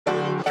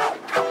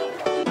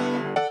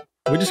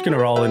We're just going to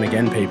roll in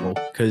again, people,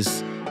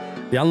 because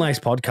the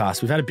Unlaced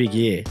podcast, we've had a big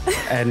year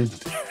and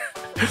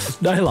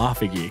no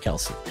laughing here,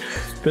 Kelsey.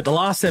 But the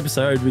last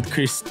episode with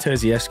Chris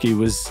Terziescu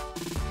was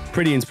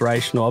pretty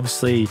inspirational.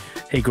 Obviously,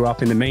 he grew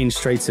up in the mean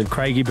streets of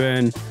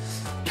Craigieburn,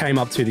 came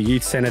up to the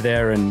youth centre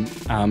there and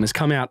has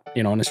come out,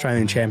 an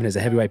Australian champion as a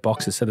heavyweight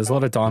boxer. So there's a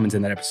lot of diamonds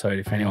in that episode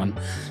if anyone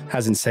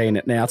hasn't seen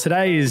it. Now,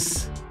 today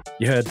is,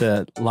 you heard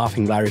the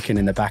laughing larrikin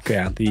in the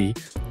background, the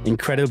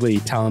incredibly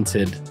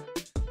talented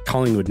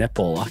Collingwood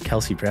netballer,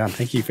 Kelsey Browne.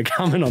 Thank you for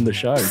coming on the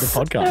show, the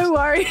podcast. No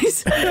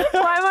worries. Why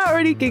am I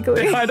already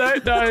giggling? I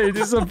don't know.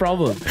 This is a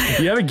problem.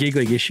 You have a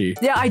giggling issue.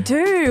 Yeah, I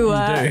do.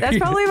 That's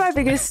probably my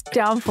biggest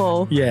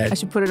downfall. Yeah. I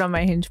should put it on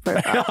my Hinge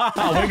profile.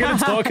 We're going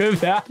to talk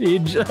about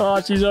Hinge.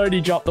 Oh, she's already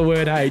dropped the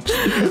word H.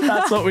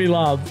 That's what we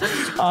love.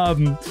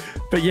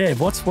 But yeah,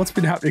 what's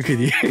been happening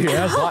with you?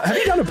 Have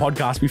you done a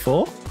podcast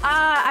before?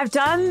 I've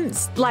done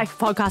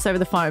podcasts over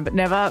the phone, but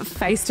never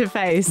face to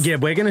face. Yeah,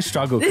 we're going to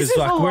struggle because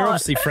we're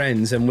obviously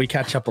friends and we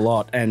catch up a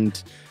lot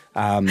and,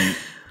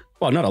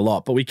 well, not a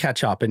lot, but we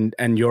catch up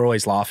and you're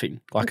always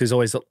laughing. There's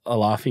always a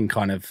laughing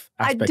kind of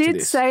aspect to this. I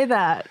did say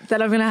that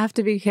I'm going to have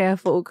to be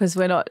careful because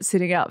we're not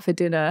sitting out for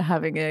dinner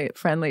having a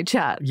friendly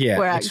chat. Yeah.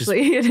 We're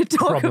actually here to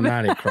talk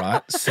problematic, about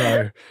right?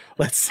 So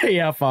let's see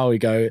how far we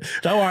go.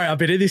 Don't worry, I've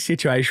been in this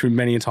situation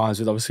many times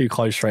with obviously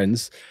close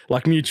friends,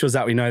 like mutuals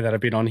that we know that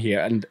have been on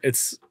here and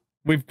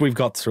we've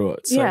got through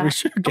it. So yeah.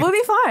 We'll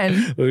be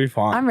fine. We'll be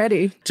fine. I'm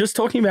ready. Just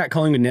talking about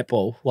Collingwood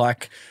netball,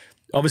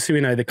 obviously, we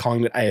know the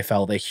Collingwood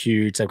AFL, they're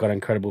huge. They've got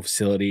incredible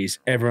facilities.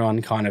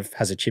 Everyone kind of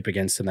has a chip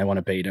against them. They want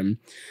to beat them.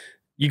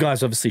 You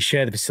guys obviously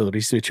share the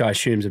facilities, which I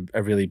assume is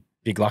a really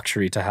big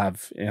luxury to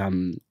have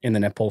in the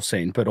netball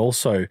scene. But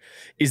also,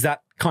 is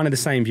that kind of the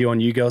same view on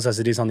you girls as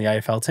it is on the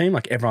AFL team?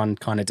 Everyone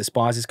kind of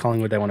despises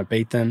Collingwood. They want to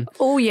beat them.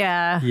 Oh,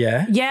 yeah.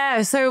 Yeah?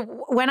 Yeah. So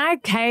when I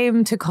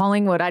came to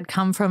Collingwood, I'd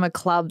come from a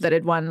club that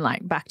had won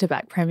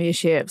back-to-back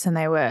premierships and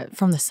they were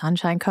from the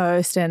Sunshine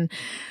Coast and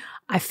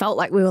I felt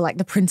like we were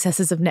the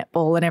princesses of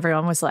netball and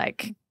everyone was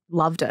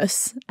loved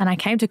us. And I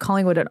came to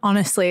Collingwood and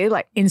honestly,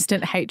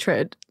 instant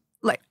hatred.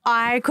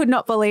 I could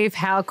not believe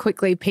how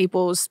quickly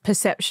people's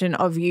perception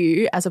of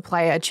you as a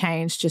player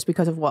changed just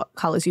because of what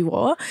colours you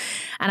wore.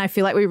 And I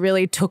feel like we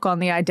really took on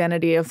the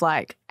identity of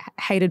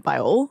hated by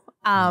all.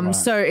 Right.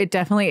 So it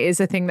definitely is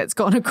a thing that's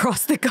gone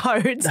across the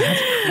codes.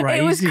 That's crazy.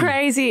 It was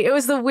crazy. It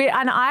was the weird,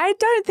 and I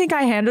don't think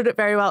I handled it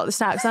very well at the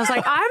start because I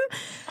was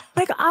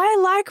I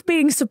like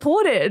being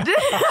supported.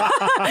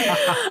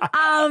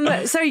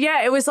 So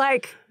yeah, it was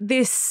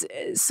this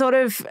sort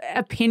of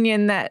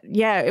opinion that,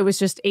 it was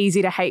just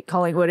easy to hate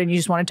Collingwood and you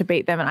just wanted to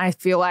beat them. And I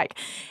feel like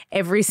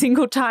every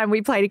single time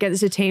we played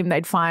against a team,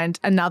 they'd find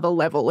another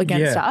level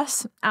against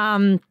us.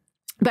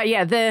 But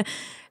yeah,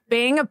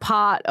 being a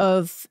part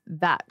of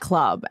that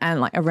club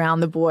and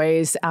around the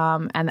boys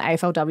and the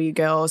AFLW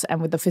girls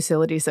and with the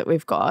facilities that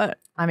we've got,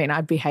 I mean,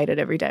 I'd be hated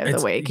every day of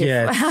the week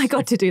if I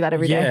got to do that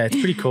every day. Yeah, it's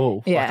pretty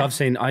cool. Yeah. I've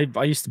seen, I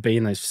used to be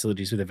in those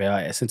facilities with the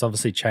VIS. It's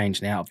obviously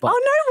changed now. But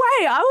oh,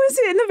 no way. I was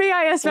in the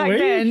VIS back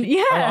then.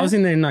 Yeah. I was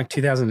in there in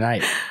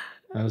 2008.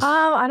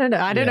 I don't know.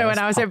 I don't know when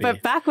I was there,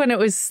 but back when it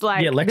was the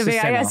VIS.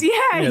 Center.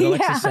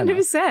 Yeah,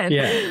 100%.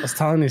 Yeah, I was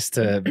telling this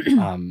to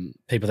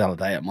people the other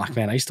day. I'm like,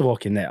 man, I used to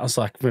walk in there. I was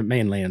like,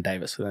 me and Leon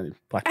Davis were the only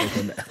black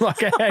people in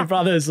there. Hey,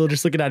 brothers, we're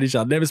just looking at each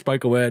other. Never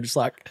spoke a word. Just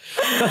what's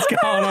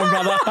going on,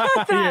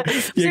 brother?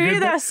 So you were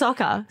there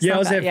soccer? Yeah, I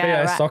was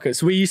there for soccer.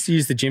 So we used to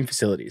use the gym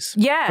facilities.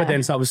 Yeah. But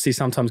then obviously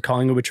sometimes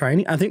Collingwood were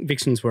training. I think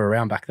Vixens were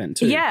around back then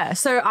too. Yeah.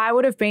 So I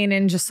would have been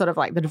in just sort of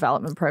the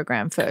development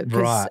program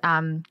because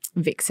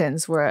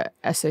Vixens were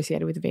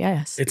associated with the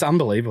VIS. It's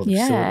unbelievable, the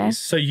facilities.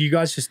 So you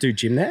guys just do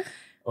gym there?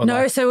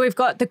 No, so we've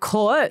got the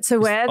court. So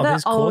we're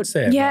the old, courts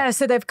there, yeah.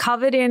 So they've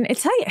covered in.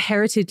 It's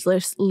heritage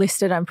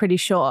listed, I'm pretty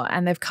sure,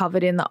 and they've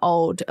covered in the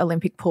old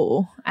Olympic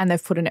pool, and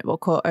they've put a netball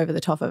court over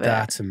the top of it.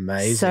 That's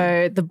amazing.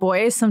 So the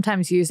boys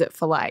sometimes use it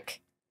for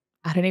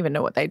I don't even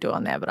know what they do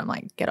on there, but I'm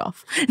get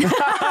off.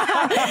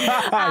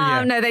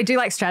 No, they do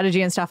strategy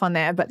and stuff on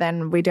there, but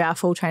then we do our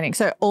full training.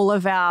 So all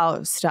of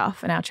our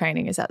stuff and our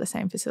training is at the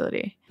same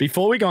facility.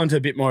 Before we go into a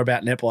bit more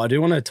about netball, I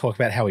do want to talk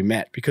about how we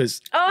met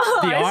because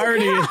the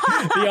irony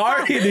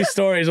of this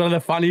story is one of the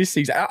funniest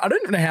things. I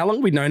don't even know how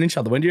long we'd known each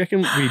other. When do you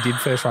reckon we did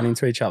first run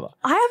into each other?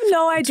 I have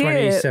no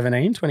idea.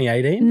 2017,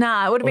 2018?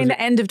 Nah, it would have been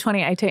the end of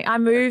 2018. I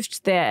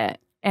moved there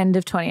end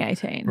of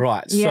 2018.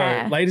 Right.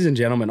 Yeah. So, ladies and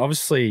gentlemen,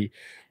 obviously,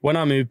 when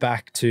I moved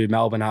back to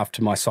Melbourne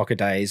after my soccer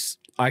days,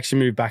 I actually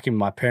moved back in with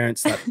my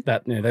parents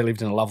that they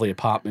lived in a lovely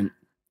apartment.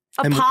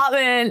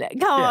 Apartment?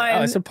 Come on.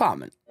 Oh, it's an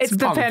apartment. It's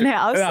the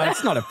penthouse. No,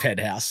 it's not a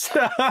penthouse.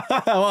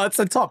 Well, it's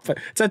a top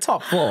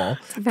floor.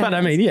 But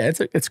I mean, yeah,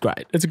 it's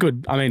great. It's a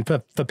good,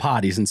 for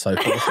parties and so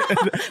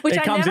forth. Which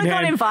I never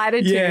got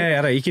invited to. Yeah,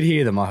 I know, you could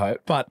hear them, I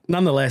hope. But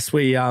nonetheless,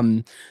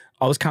 I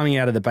was coming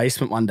out of the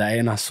basement one day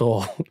and I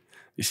saw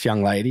this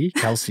young lady,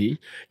 Kelsey,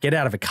 get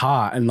out of a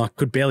car and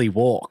could barely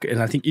walk.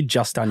 And I think you'd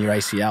just done your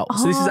ACL.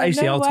 So this is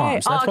ACL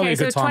time. So that's probably a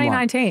good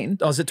timeline. 2019.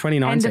 Oh, was it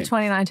 2019? End of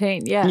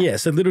 2019, yeah. Yeah,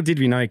 so little did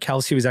we know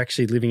Kelsey was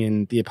actually living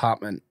in the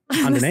apartment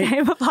underneath. The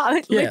same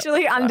apartment,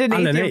 literally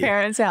underneath your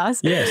parents'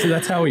 house. Yeah, so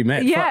that's how we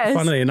met. Yes.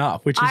 Funnily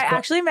enough, I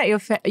actually met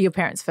your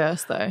parents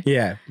first, though.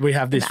 Yeah, we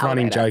have this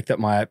running joke that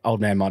my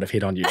old man might have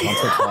hit on you once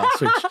or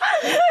twice, which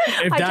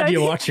if Dad,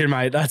 you're watching,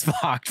 mate, that's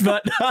fucked.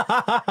 But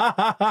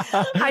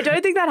I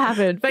don't think that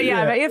happened. But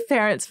I met your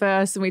parents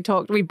first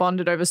and we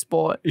bonded over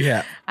sport.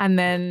 Yeah. And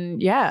then,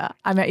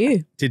 I met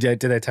you. Did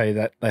they tell you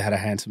that they had a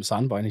handsome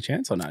son by any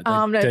chance or no?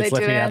 No, they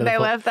didn't. They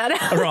left that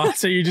out. Right,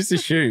 so you just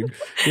assumed.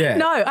 Yeah.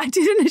 No, I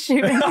didn't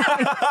assume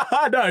anything.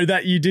 No,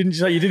 that you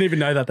didn't even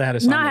know that they had a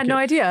son. No, I had no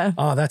idea.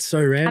 Oh, that's so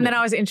random. And then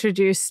I was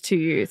introduced to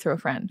you through a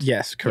friend.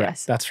 Yes, correct.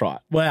 Yes. That's right.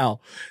 Wow,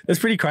 that's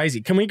pretty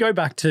crazy. Can we go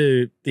back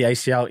to the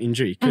ACL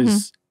injury?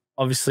 Because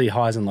obviously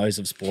highs and lows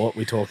of sport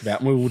we talk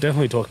about. We will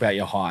definitely talk about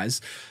your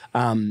highs.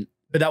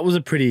 But that was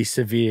a pretty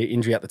severe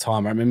injury at the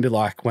time. I remember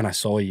like when I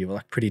saw you, were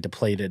like pretty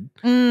depleted.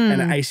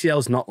 And an ACL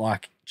is not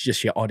like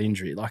just your odd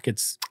injury. Like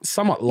it's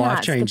somewhat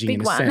life-changing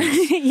in a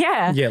sense.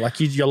 Yeah. Yeah, like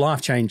your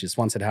life changes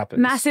once it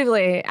happens.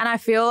 Massively. And I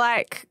feel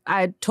like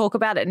I talk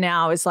about it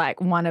now as like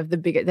one of the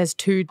biggest, there's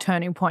 2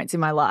 turning points in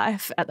my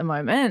life at the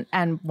moment.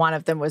 And one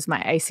of them was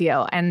my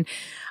ACL. And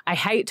I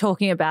hate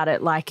talking about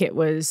it like it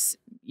was,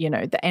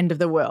 the end of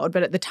the world.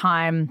 But at the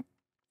time,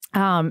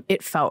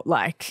 it felt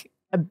like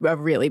a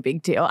really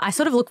big deal. I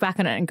sort of look back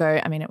on it and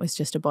go, I mean, it was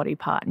just a body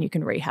part and you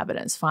can rehab it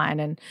and it's fine.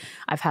 And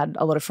I've had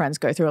a lot of friends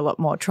go through a lot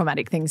more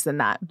traumatic things than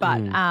that.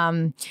 But you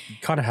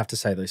kind of have to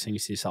say those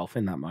things to yourself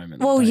in that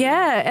moment. Well,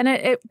 yeah.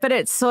 And but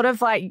it's sort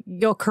of like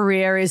your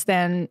career is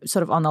then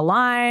sort of on the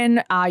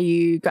line.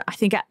 I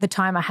think at the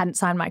time I hadn't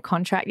signed my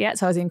contract yet.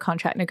 So I was in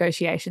contract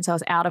negotiations. I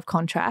was out of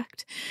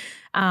contract.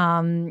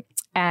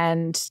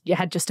 And you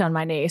had just done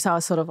my knee. So I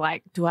was sort of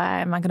like,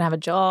 am I going to have a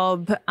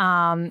job?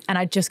 And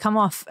I'd just come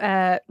off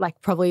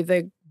like probably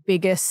the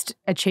biggest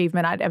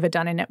achievement I'd ever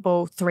done in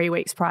netball 3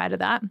 weeks prior to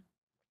that.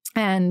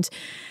 And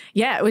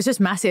it was just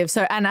massive.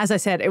 So, and as I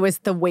said, it was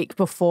the week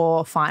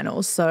before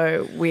finals.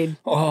 So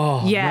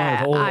all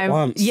at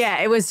once. Yeah,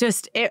 it was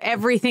just,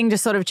 everything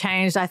just sort of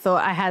changed. I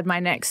thought I had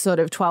my next sort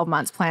of 12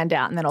 months planned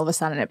out. And then all of a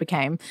sudden it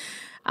became,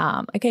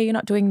 okay, you're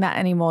not doing that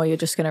anymore. You're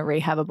just going to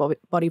rehab a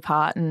body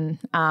part. And,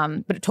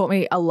 but it taught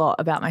me a lot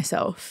about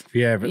myself.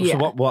 Yeah. But so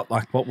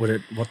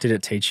what did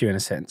it teach you in a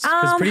sense?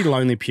 Because it's a pretty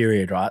lonely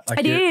period, right? Like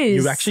it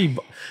is. You actually,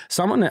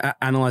 someone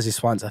analysed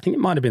this once. I think it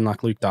might have been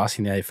like Luke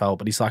Darcy in the AFL,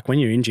 but he's like, when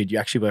you're injured, you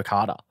actually work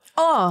harder.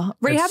 Oh,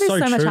 rehab is so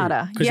much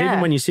harder. Because even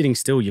when you're sitting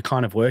still, you're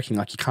kind of working.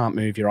 Like you can't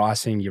move, you're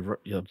icing, your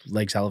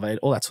legs elevated,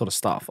 all that sort of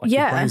stuff. Like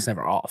your brain's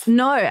never off.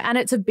 No, and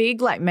it's a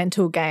big like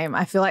mental game.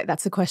 I feel like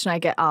that's the question I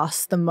get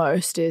asked the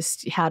most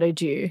is how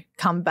did you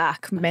come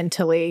back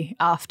mentally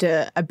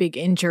after a big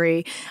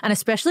injury? And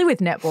especially with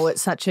netball,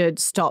 it's such a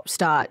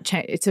stop-start.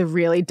 It's a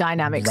really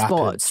dynamic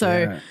sport.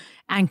 So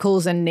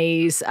ankles and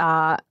knees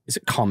are... Is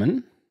it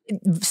common?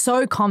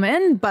 So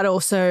common, but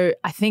also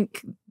I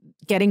think...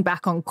 getting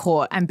back on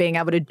court and being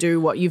able to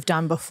do what you've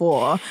done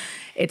before,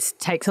 it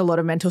takes a lot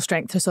of mental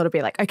strength to sort of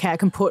be like, okay, I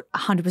can put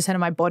 100% of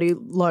my body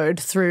load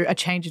through a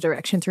change of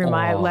direction through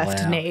my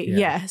left knee.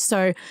 Yeah.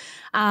 So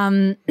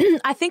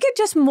I think it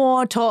just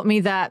more taught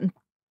me that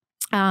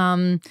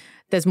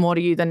there's more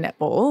to you than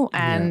netball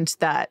and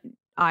that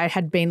I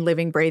had been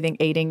living, breathing,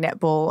 eating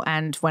netball.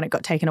 And when it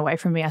got taken away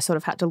from me, I sort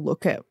of had to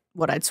look at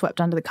what I'd swept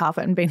under the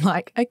carpet and been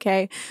like,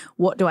 okay,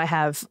 what do I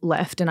have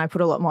left? And I put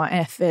a lot more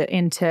effort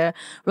into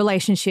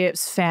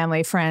relationships,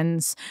 family,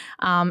 friends,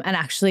 and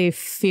actually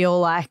feel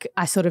like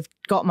I sort of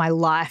got my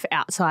life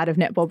outside of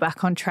netball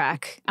back on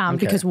track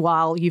because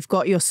while you've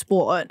got your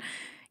sport,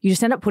 you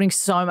just end up putting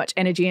so much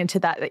energy into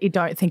that you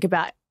don't think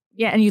about.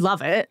 Yeah, and you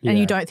love it and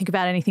you don't think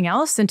about anything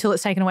else until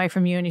it's taken away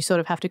from you and you sort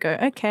of have to go,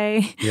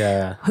 okay,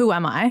 who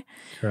am I?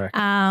 Correct.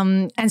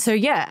 And so,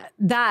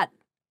 that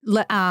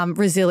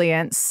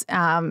resilience,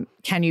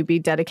 can you be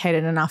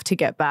dedicated enough to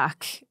get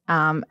back?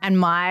 And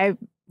my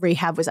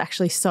rehab was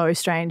actually so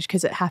strange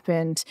because it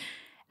happened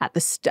at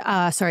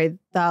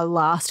the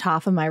last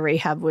half of my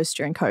rehab was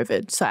during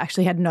COVID. So I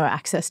actually had no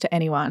access to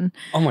anyone.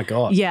 Oh my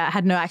God. Yeah, I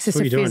had no access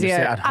to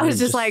physio. I was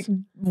just like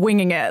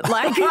winging it.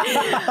 Like,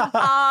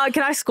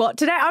 can I squat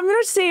today? I'm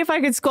going to see if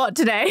I could squat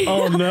today.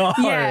 Oh no.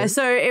 Yeah,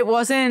 so it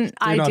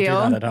wasn't ideal. Not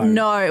do that at home.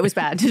 No, it was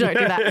bad. Don't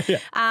do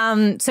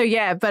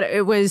that. But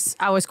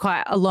I was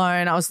quite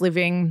alone. I was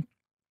living...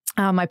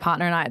 my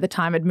partner and I at the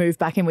time had moved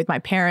back in with my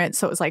parents.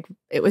 So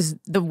it was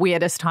the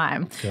weirdest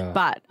time. Yeah.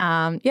 But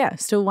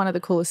still one of the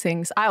coolest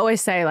things. I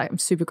always say like I'm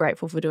super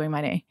grateful for doing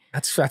my knee.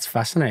 That's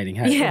fascinating.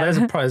 Hey? Yeah. Well,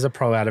 there's a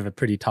pro out of a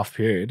pretty tough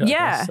period.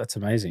 That's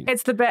amazing.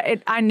 It's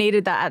I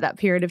needed that at that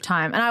period of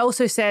time. And I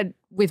also said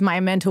with my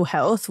mental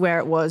health where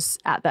it was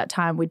at that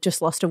time, we'd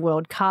just lost a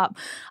World Cup.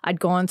 I'd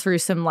gone through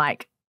some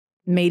like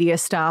media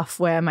stuff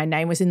where my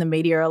name was in the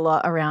media a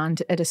lot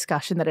around a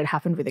discussion that had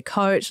happened with a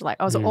coach. Like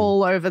I was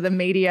all over the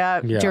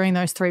media during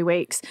those 3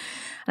 weeks.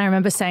 And I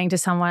remember saying to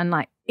someone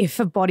like, if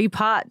a body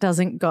part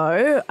doesn't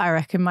go, I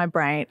reckon my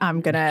brain,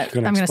 I'm gonna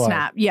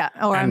snap. Yeah.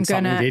 Or and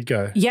something did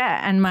go.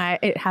 Yeah. And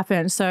it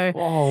happened. So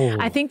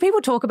I think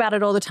people talk about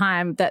it all the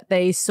time that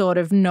they sort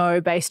of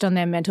know based on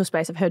their mental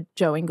space. I've heard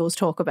Joe Ingles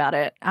talk about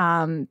it,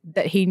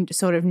 that he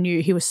sort of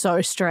knew he was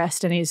so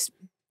stressed and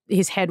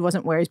his head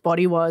wasn't where his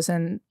body was,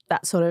 and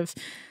that's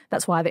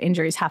why the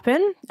injuries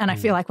happen. And I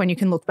feel like when you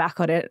can look back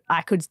on it,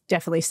 I could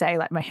definitely say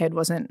like my head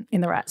wasn't in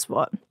the right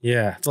spot.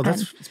 Yeah. Well,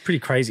 it's pretty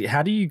crazy.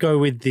 How do you go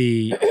with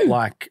the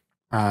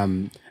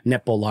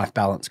netball life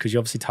balance? Because you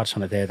obviously touched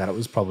on it there that it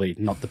was probably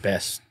not the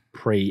best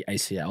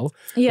pre-ACL.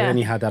 Yeah. But then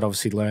you had that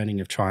obviously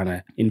learning of trying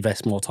to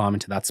invest more time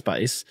into that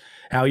space.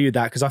 How are you with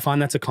that? Because I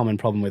find that's a common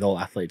problem with all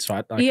athletes,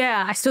 right? Like,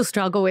 yeah, I still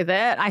struggle with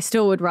it. I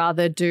still would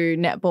rather do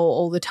netball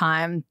all the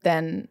time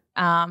than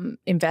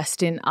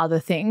invest in other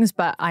things.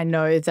 But I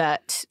know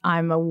that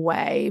I'm a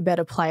way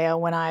better player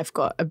when I've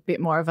got a bit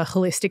more of a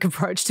holistic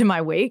approach to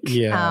my week.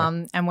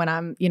 Yeah. And when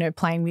I'm,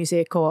 playing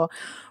music or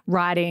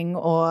writing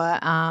or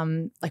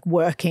like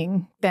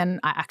working, then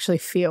I actually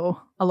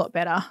feel a lot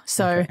better.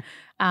 So okay.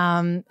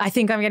 I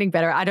think I'm getting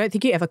better. I don't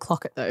think you ever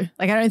clock it though.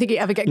 Like I don't think you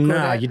ever get good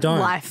at you don't.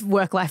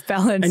 work-life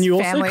balance. And you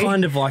family. also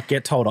kind of like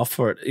get told off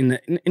for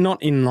it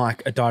not in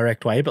like a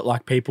direct way, but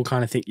like people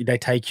kind of think they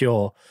take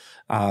your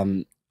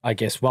I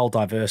guess,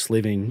 well-diverse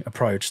living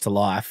approach to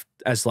life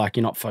as like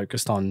you're not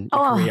focused on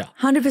your career.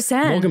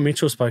 100%. Morgan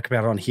Mitchell spoke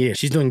about it on here.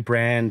 She's doing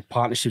brand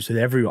partnerships with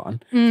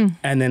everyone. And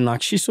then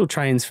like she still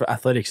trains for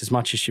athletics as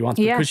much as she wants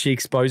because she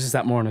exposes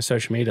that more on her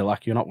social media,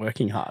 like you're not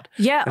working hard.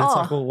 Yeah. And it's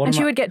like, well, and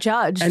she would get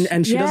judged.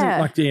 And she doesn't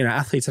like,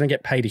 athletes, they don't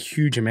get paid a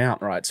huge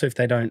amount, right? So if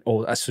they don't,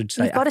 or I should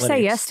say you've got to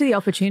say yes to the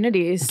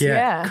opportunities.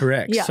 Yeah.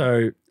 Correct. Yeah.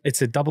 So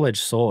it's a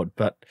double-edged sword,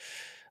 but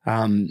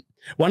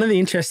one of the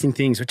interesting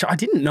things, which I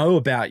didn't know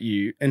about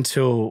you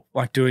until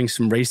like doing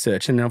some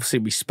research, and then obviously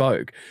we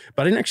spoke,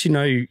 but I didn't actually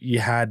know you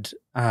had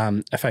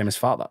a famous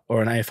father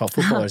or an AFL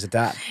footballer as a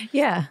dad.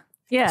 Yeah.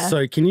 Yeah.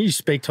 So can you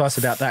speak to us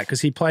about that?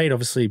 Because he played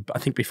obviously, I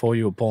think before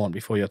you were born,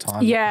 before your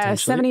time. Yeah,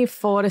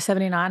 74 to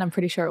 79, I'm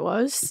pretty sure it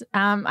was.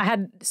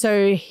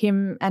 So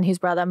him and his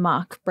brother,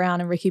 Mark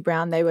Browne and Ricky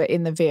Browne, they were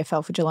in the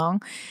VFL for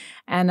Geelong.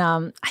 And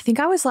I think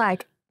I was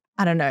like,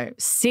 I don't know,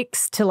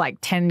 6 to like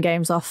 10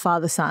 games off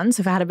father-son.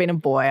 So if I had been a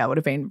boy, I would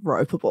have been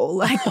ropeable.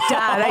 Like,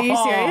 Dad, are you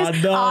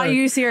serious? No. Are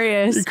you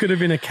serious? You could have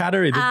been a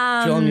cadder at the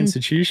Geelong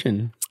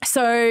institution.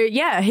 So,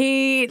 yeah,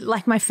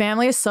 my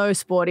family is so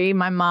sporty.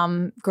 My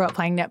mum grew up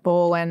playing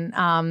netball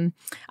and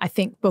I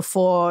think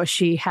before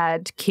she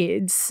had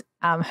kids,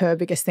 her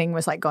biggest thing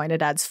was like going to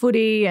Dad's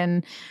footy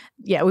and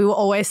yeah, we were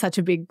always such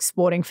a big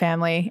sporting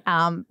family.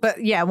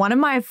 But yeah, one of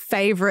my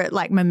favorite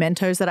like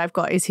mementos that I've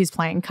got is his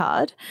playing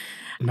card.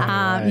 No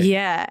way.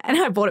 Yeah, and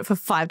I bought it for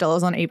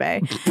 $5 on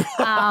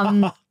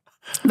eBay.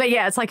 But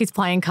yeah, it's like his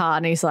playing card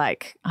and he's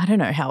like, I don't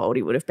know how old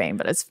he would have been,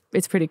 but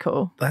it's pretty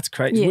cool. That's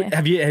crazy.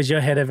 Yeah. Has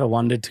your head ever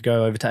wanted to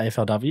go over to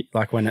AFLW,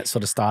 like when it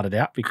sort of started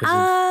out? Because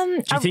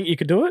do you think you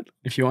could do it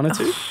if you wanted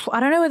to?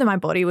 I don't know whether my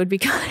body would be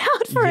cut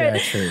out for it. Yeah,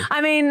 true.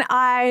 I mean,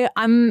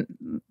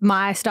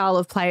 my style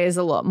of play is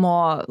a lot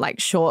more like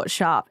short,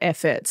 sharp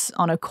efforts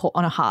on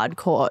a hard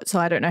court. So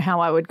I don't know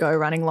how I would go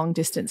running long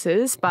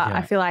distances, but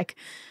I feel like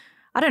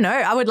I don't know.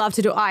 I would love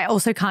to do. I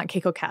also can't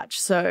kick or catch.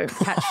 So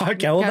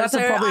okay, well that's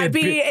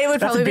probably it would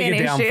probably be an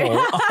issue.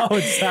 I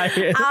would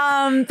say.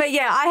 But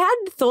yeah, I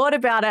had thought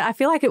about it. I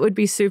feel like it would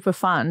be super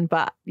fun,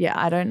 but yeah,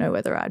 I don't know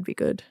whether I'd be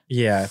good.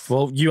 Yeah.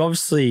 Well, you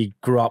obviously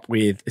grew up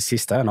with a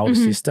sister, an older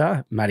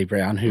sister, Maddie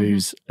Browne,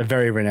 who's a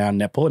very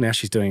renowned netballer. Now is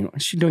she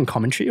doing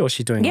commentary or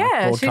she's doing like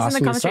broadcasting she's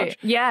in the commentary. And such?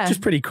 Yeah, which is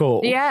pretty cool.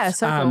 Yeah,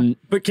 so cool.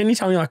 But can you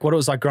tell me like what it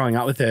was like growing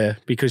up with her?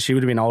 Because she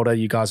would have been older.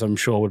 You guys, I'm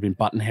sure, would have been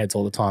button heads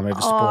all the time over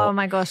sport. Oh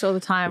my gosh, all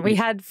the time. We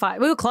had fight.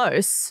 We were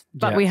close,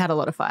 but we had a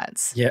lot of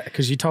fights. Yeah,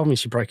 because you told me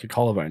she broke a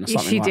collarbone or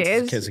something. She once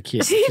did. As a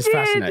kid. She which is did.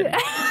 fascinating.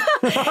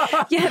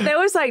 Yeah, there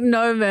was like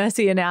no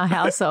mercy in our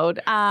household.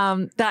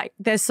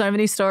 There's so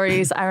many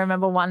stories. I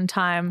remember one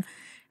time,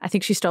 I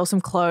think she stole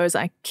some clothes.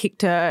 I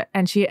kicked her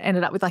and she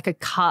ended up with like a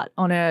cut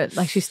on her,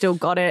 like she still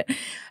got it.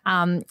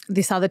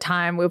 This other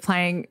time we were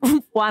playing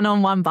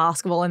one-on-one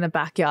basketball in the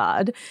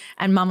backyard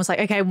and Mum was like,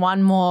 okay,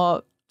 one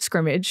more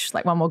scrimmage,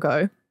 like one more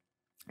go.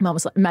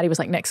 Maddie was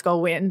like, next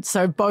goal win.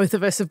 So both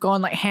of us have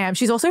gone like ham.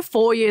 She's also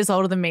 4 years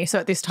older than me. So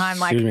at this time,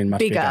 like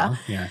bigger.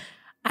 Yeah.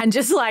 And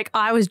just like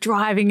I was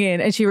driving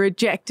in and she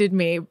rejected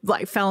me,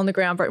 like fell on the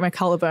ground, broke my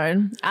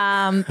collarbone.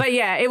 But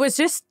yeah, it was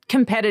just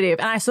competitive.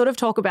 And I sort of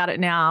talk about it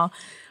now.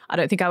 I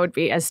don't think I would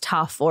be as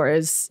tough or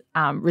as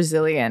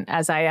resilient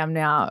as I am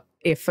now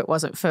if it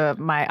wasn't for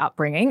my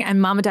upbringing.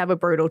 And Mum and Dad were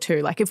brutal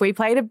too. Like if we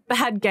played a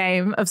bad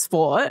game of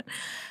sport,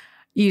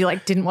 you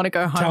like didn't want to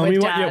go home Tell with me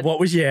Dad. what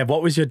was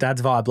your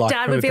dad's vibe like?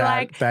 Dad would be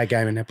like, bad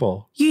game in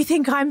netball. You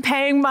think I'm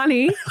paying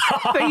money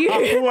for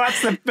you?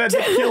 What's the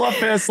killer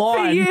first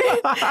line? For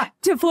you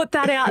to put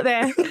that out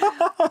there.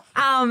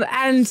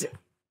 And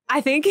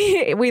I think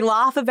we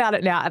laugh about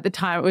it now. At the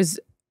time, it was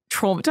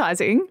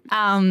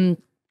traumatizing.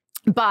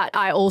 But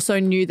I also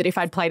knew that if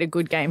I'd played a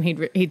good game,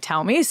 he'd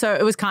tell me. So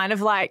it was kind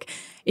of like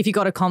if you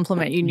got a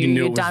compliment, you knew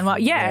you'd done well.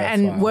 Yeah,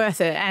 and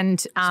worth it. And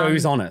so he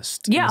was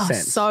honest. Yeah, in a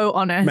sense. so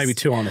honest. Maybe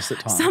too honest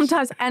at times.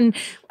 Sometimes. And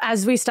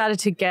as we started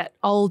to get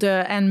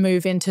older and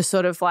move into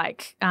sort of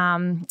like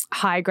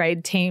high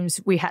grade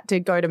teams, we had to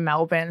go to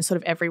Melbourne sort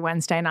of every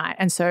Wednesday night.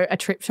 And so a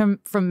trip from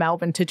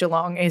Melbourne to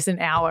Geelong is an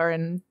hour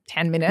and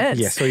 10 minutes.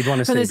 Yeah, so you'd want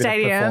to see a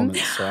bit of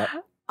performance, right?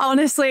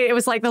 Honestly, it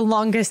was like the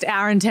longest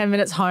hour and 10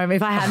 minutes home.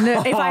 If I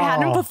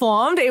hadn't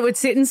performed, it would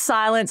sit in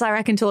silence, I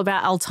reckon, till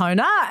about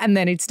Altona, and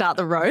then he'd start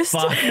the roast.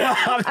 Fuck.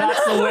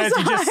 That's the worst.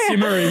 You're just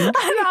simmering. And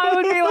I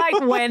would be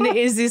like, when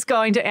is this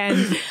going to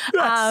end?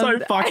 That's so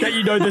fucked that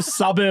you know the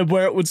suburb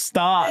where it would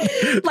start.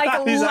 Like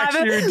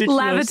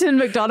Laverton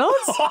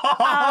McDonald's.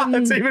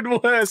 That's even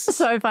worse.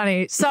 So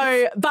funny.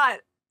 So,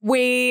 but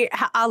we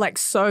are like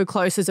so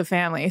close as a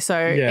family. So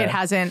it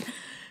hasn't...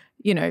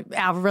 You know,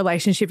 our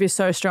relationship is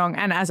so strong.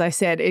 And as I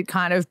said, it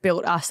kind of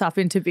built us up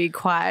into be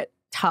quite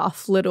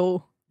tough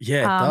little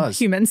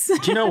humans.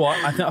 Do you know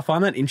what? I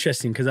find that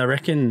interesting because I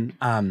reckon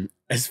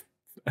as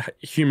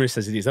humorous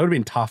as it is, that would have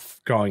been tough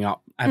growing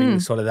up, having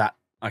sort of that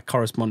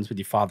correspondence with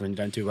your father and you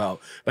don't do well.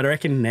 But I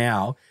reckon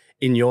now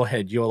in your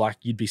head, you're like,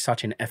 you'd be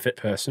such an effort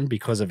person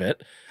because of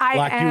it.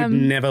 You would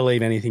never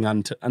leave anything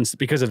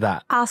because of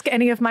that. Ask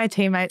any of my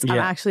teammates. I'm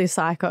actually a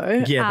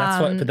psycho.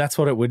 Yeah, that's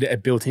what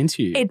it built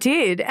into you. It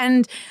did.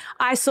 And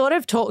I sort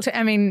of talked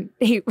to,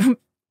 he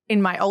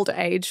in my older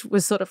age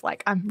was sort of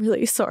like, I'm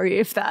really sorry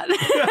if that.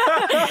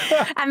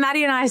 And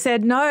Maddie and I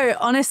said, no,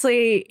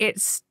 honestly,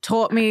 it's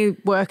taught me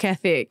work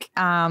ethic,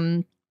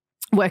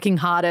 working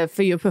harder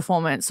for your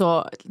performance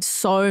or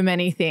so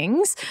many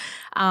things.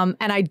 And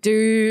I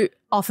do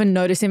often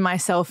notice in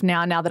myself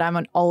now that I'm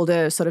an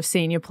older sort of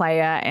senior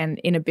player and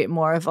in a bit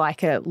more of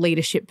like a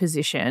leadership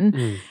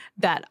position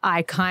that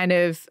I kind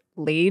of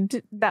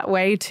lead that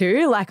way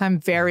too. Like I'm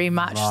very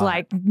much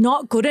like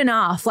not good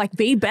enough, like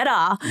be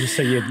better. You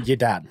say your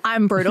dad.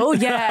 I'm brutal,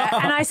 yeah.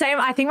 And I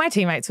think my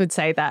teammates would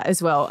say that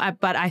as well.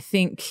 But I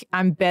think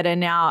I'm better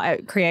now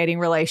at creating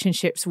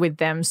relationships with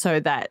them so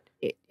that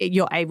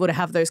you're able to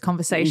have those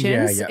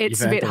conversations. Yeah,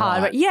 it's a bit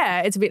hard. But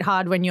it's a bit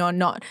hard when you're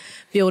not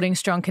building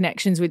strong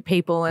connections with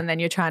people and then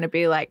you're trying to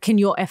be like, can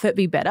your effort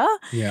be better?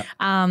 Yeah.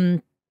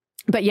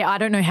 But yeah, I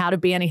don't know how to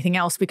be anything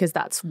else because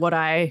that's what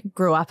I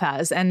grew up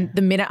as. And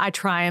the minute I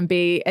try and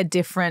be a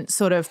different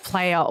sort of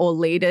player or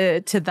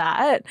leader to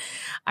that,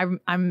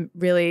 I'm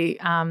really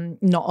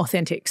not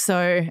authentic.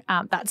 So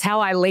that's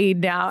how I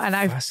lead now. And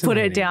I've put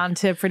it down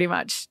to pretty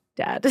much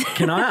Dad.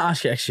 Can I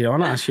ask you, actually, I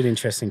want to ask you an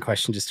interesting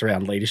question just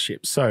around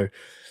leadership. So,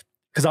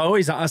 because I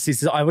always ask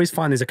this, I always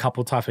find there's a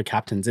couple type of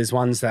captains. There's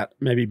ones that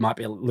maybe might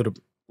be a little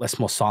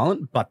more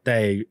silent, but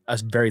they are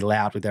very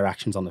loud with their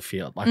actions on the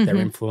field. Like their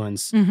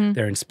influence,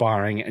 they're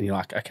inspiring, and you're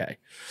like, okay.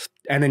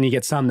 And then you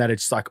get some that are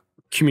just like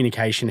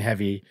communication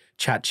heavy,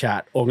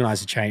 chat,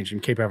 organize a change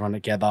and keep everyone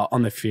together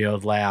on the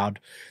field, loud.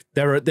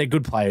 They're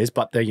good players,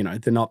 but they're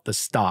not the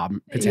star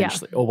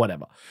potentially or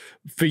whatever.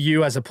 For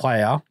you as a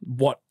player,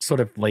 what sort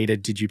of leader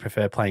did you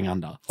prefer playing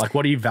under? Like,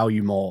 what do you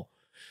value more?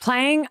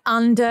 Playing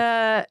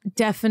under,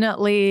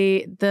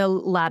 definitely the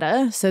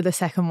latter, so the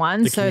second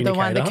one.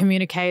 The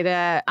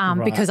communicator,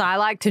 because I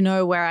like to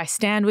know where I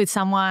stand with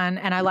someone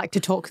and I like to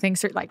talk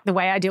things through, like the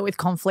way I deal with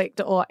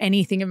conflict or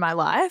anything in my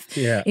life.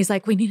 Yeah. Is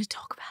like, we need to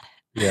talk about it.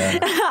 Yeah.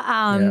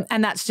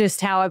 And that's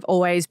just how I've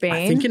always been.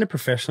 I think in a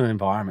professional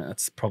environment,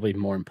 that's probably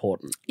more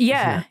important.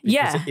 Yeah.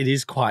 Because it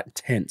is quite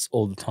tense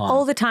all the time.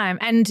 All the time.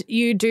 And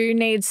you do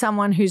need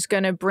someone who's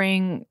going to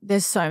bring,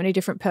 there's so many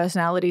different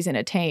personalities in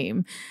a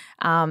team.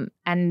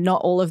 And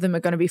not all of them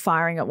are going to be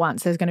firing at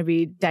once. There's going to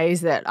be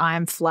days that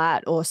I'm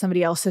flat or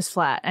somebody else is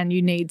flat, and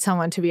you need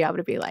someone to be able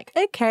to be like,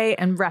 okay,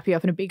 and wrap you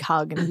up in a big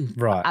hug and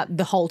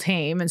the whole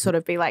team and sort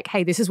of be like,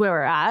 hey, this is where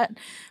we're at,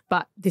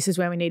 but this is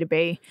where we need to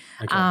be.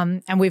 Okay.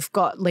 And we've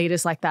got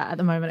leaders like that at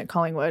the moment at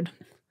Collingwood.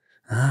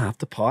 Up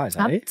the pies,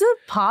 eh? Up the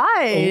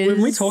pies. Well,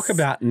 when we talk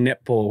about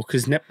netball,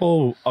 because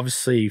netball,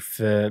 obviously,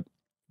 for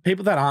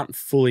people that aren't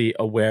fully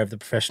aware of the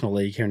professional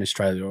league here in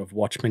Australia or have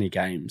watched many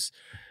games,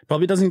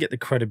 probably doesn't get the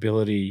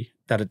credibility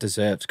that it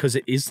deserves because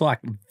it is like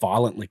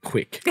violently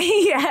quick.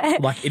 Yeah.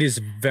 Like it is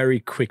very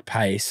quick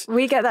pace.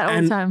 We get that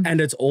all the time. And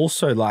it's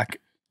also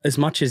like, as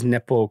much as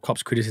netball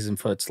cops criticism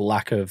for its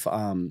lack of,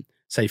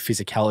 say,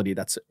 physicality,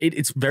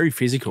 it's very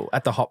physical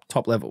at the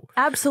top level.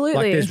 Absolutely.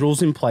 Like there's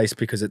rules in place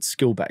because it's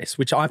skill-based,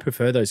 which I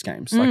prefer those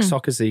games. Like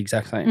soccer's the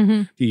exact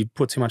same. If you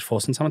put too much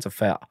force in someone, it's a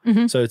foul.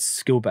 So it's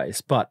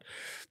skill-based. But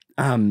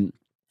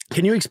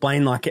can you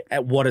explain like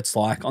what it's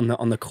like on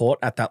the court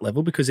at that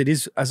level? Because it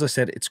is, as I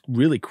said, it's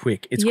really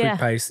quick. It's quick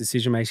paced.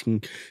 Decision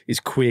making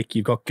is quick.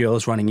 You've got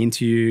girls running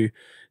into you.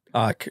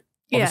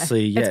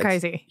 Obviously, it's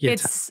crazy.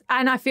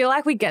 And I feel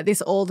like we get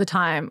this all the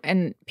time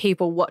and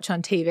people watch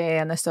on TV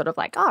and they're sort of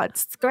like, oh,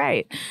 it's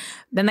great.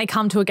 Then they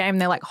come to a game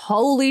and they're like,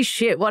 holy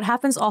shit, what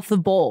happens off the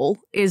ball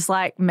is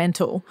like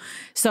mental.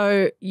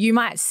 So you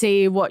might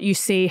see what you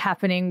see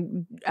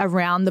happening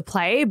around the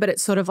play, but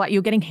it's sort of like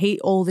you're getting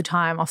heat all the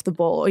time off the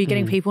ball or you're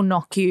getting people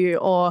knock you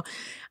or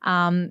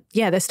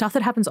there's stuff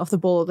that happens off the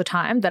ball all the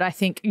time that I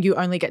think you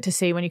only get to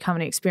see when you come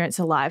and experience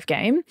a live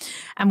game.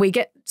 And we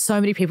get so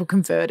many people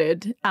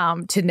converted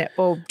to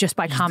netball just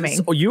by coming.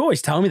 You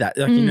always tell me that.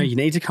 Like, you know, you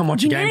need to come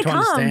watch a game to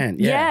understand.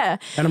 Yeah.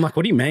 And I'm like,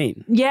 what do you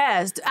mean?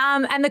 Yes.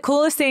 And the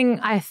coolest thing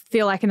I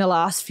feel like in the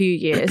last few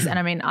years, and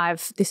I mean,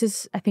 this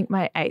is, I think,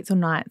 my 8th or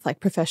 9th like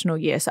professional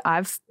year. So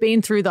I've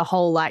been through the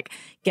whole like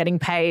getting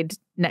paid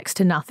next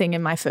to nothing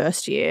in my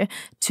first year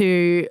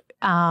to,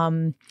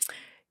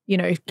 you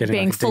know,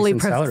 being like fully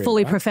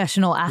right?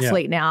 professional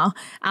athlete now,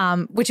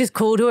 which is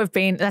cool to have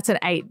been. That's an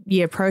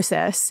 8-year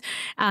process.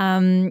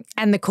 And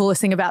the coolest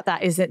thing about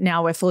that is that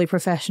now we're fully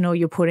professional.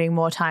 You're putting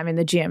more time in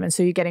the gym. And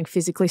so you're getting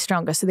physically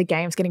stronger. So the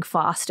game's getting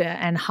faster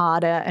and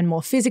harder and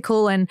more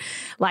physical. And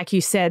like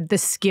you said, the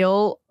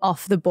skill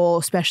off the ball,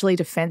 especially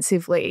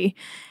defensively,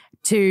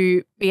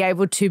 to be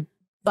able to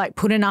like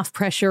put enough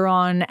pressure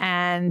on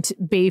and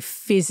be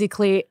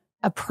physically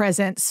a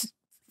presence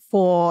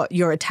for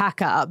your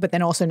attacker, but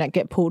then also not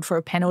get pulled for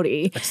a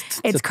penalty.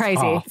 It's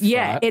crazy. Tough,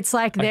 yeah. Right? It's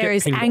like there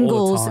is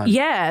angles.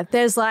 Yeah.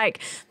 There's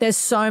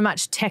so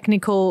much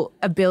technical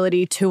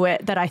ability to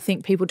it that I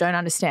think people don't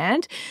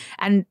understand.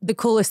 And the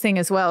coolest thing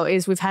as well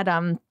is we've had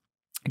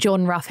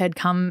Jordan Roughhead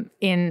come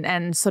in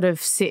and sort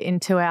of sit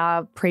into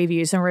our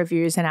previews and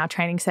reviews and our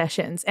training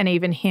sessions. And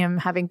even him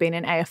having been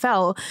in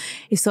AFL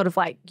is sort of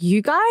like,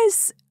 you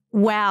guys,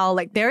 wow,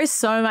 like there is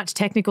so much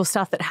technical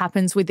stuff that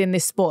happens within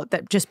this sport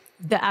that just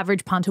the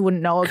average punter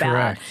wouldn't know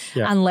about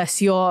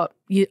unless you're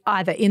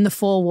either in the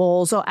 4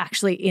 walls or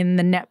actually in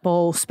the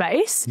netball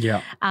space.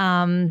 Yeah.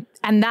 And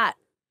that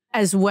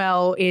as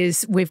well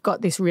is we've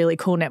got this really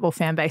cool netball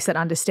fan base that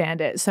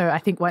understand it. So I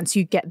think once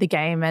you get the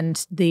game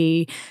and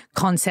the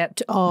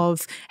concept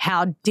of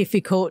how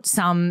difficult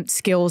some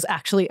skills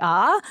actually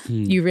are,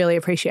 you really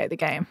appreciate the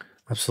game.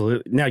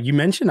 Absolutely. Now, you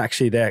mentioned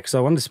actually there, because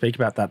I wanted to speak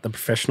about that, the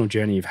professional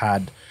journey you've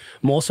had,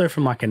 more so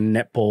from like a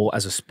netball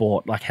as a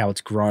sport, like how it's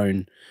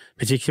grown,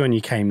 particularly when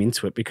you came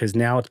into it, because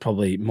now it's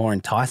probably more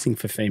enticing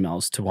for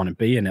females to want to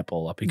be a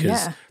netballer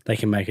because they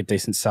can make a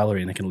decent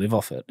salary and they can live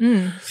off it.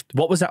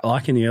 What was that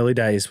like in the early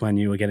days when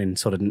you were getting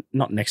sort of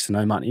not next to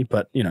no money,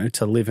 but, you know,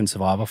 to live and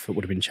survive off it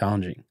would have been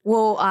challenging?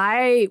 Well,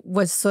 I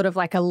was sort of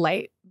like a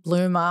late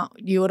bloomer,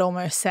 you would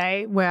almost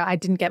say, where I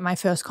didn't get my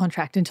first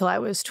contract until I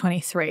was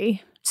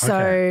 23.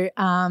 So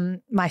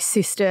my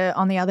sister,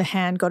 on the other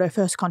hand, got her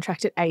first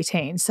contract at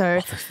 18.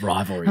 So the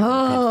rivalry.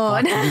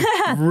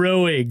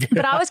 Brewing.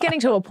 But I was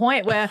getting to a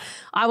point where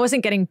I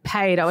wasn't getting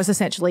paid. I was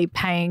essentially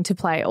paying to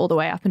play all the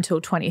way up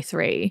until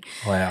 23.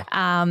 Wow.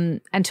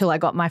 Until I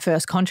got my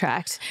first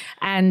contract.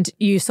 And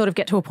you sort of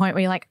get to a point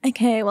where you're like,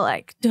 okay, well,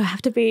 like, do I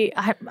have to be,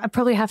 I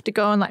probably have to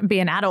go and like be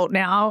an adult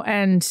now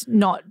and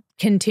not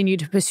continue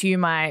to pursue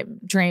my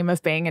dream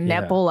of being a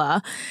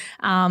netballer,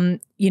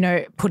 you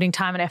know, putting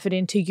time and effort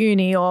into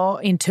uni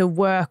or into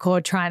work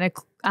or trying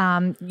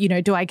to, you know,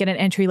 do I get an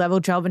entry-level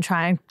job and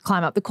try and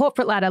climb up the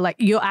corporate ladder? Like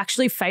you're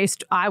actually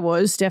I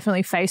was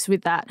definitely faced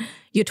with that.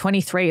 You're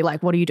 23,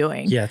 like what are you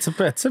doing? Yeah, it's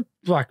a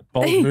like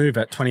bold move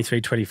at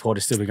 23, 24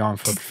 to still be going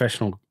for a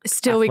professional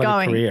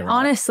career, right?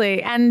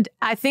 Honestly. And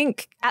I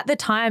think at the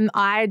time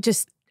I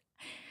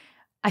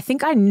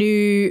think I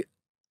knew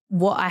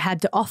what I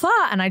had to offer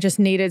and I just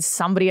needed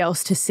somebody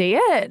else to see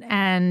it.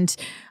 And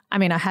I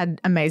mean, I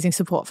had amazing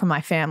support from my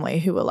family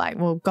who were like,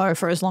 well, go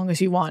for as long as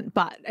you want.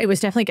 But it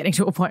was definitely getting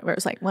to a point where it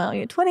was like, well,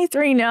 you're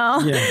 23 now.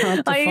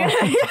 Yeah, like, you're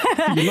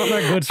not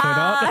that good,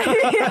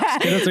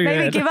 sweetheart.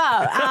 Maybe give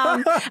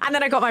up. And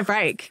then I got my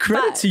break.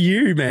 Credit to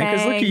you, man,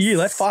 because look at you.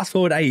 Let's fast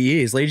forward 8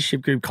 years.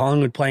 Leadership group,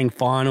 Collingwood playing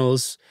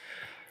finals.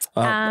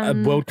 A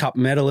World Cup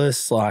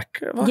medalist, like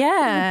a bit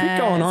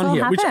going on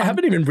here, which I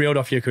haven't even reeled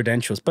off your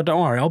credentials, but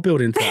don't worry, I'll build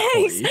into that for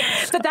you.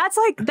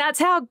 But that's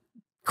how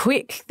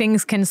quick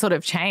things can sort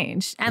of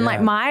change. And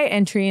like my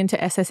entry into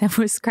SSM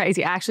was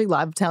crazy. I actually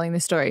love telling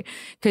this story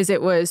because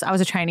I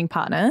was a training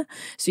partner,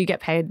 so you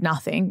get paid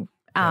nothing.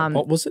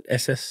 What was it?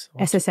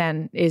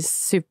 SSN is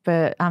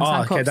Super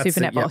Super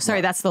Netball.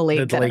 Sorry, that's the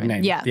league. The league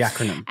name. Yeah, the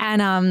acronym.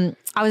 And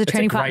I was a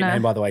training partner. Great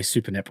name, by the way,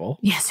 Super Netball.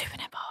 Yeah, Super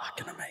Netball.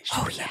 Fucking amazing.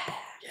 Oh yeah.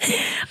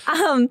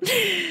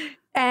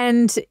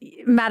 And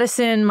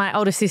Madison, my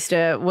older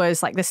sister,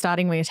 was like the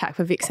starting wing attack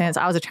for Vixens.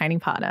 I was a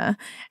training partner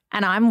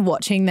and I'm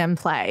watching them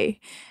play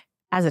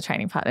as a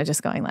training partner,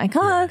 just going like,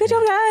 oh, good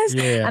job, guys.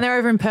 Yeah. And they're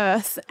over in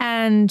Perth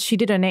and she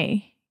did her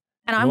knee.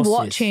 And I'm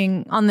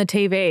watching on the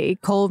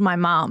TV, called my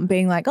mum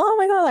being like, oh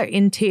my God, like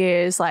in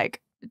tears, like,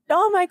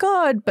 oh my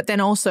God. But then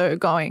also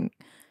going,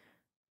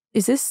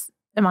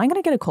 am I going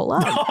to get a call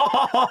up?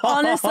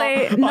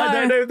 Honestly, no. I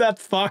don't know if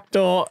that's fucked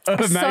or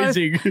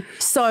amazing.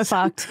 So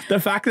fucked. The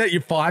fact that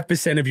your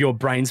 5% of your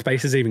brain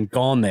space is even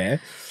gone there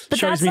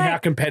shows me how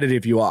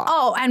competitive you are.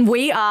 Oh, and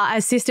we are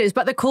as sisters.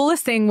 But the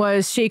coolest thing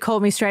was she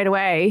called me straight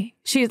away.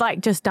 She's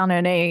like just done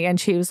her knee and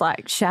she was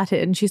like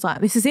shattered. And she's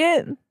like, this is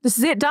it. This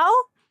is it, doll.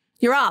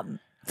 You're up.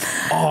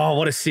 Oh,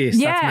 what a sis.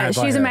 Yeah,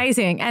 she's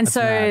amazing. And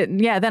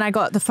then I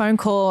got the phone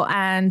call,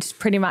 and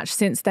pretty much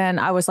since then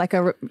I was like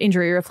a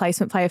injury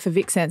replacement player for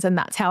Vixens, and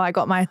that's how I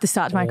got the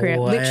start to my career,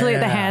 literally at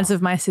the hands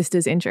of my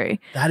sister's injury.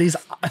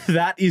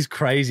 That is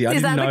crazy. I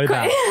didn't know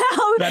that.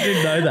 I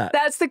didn't know that.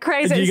 That's the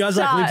craziest. And you guys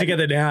live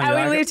together now.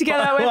 And we live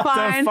together. We're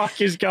fine. What the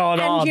fuck is going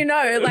on?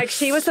 And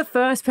she was the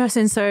first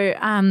person. So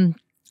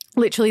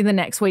literally the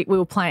next week we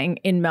were playing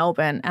in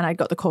Melbourne, and I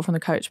got the call from the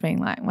coach being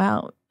like,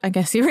 well, I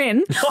guess you're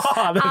in.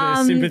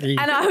 Sympathy.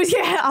 And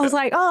I was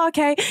like, oh,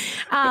 okay.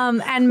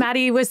 And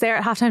Maddie was there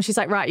at halftime. She's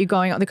like, right, you're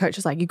going on. The coach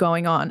was like, you're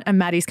going on. And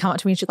Maddie's come up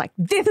to me and she's like,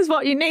 this is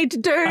what you need to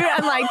do.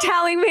 And like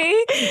telling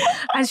me.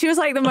 And she was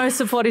like the most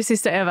supportive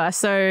sister ever.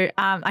 So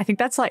I think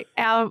that's like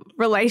our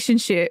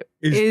relationship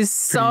is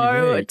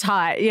so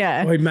tight.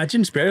 Yeah. Well,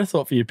 imagine spare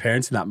thought for your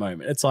parents in that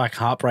moment. It's like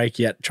heartbreak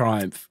yet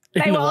triumph.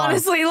 They were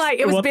honestly like,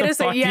 it was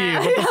bittersweet. Yeah.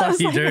 What the fuck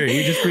do you do?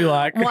 You just be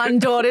like. One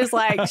daughter's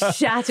like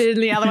shattered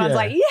and the other one's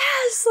like,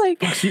 yes.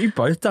 Like, so you've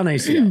both done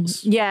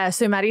ACLs? Yeah.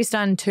 So Maddie's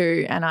done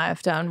 2 and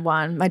I've done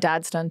 1. My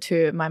dad's done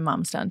 2. My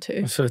mum's done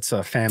 2. So it's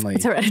a family.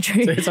 It's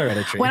hereditary. It's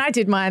hereditary. When I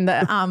did mine,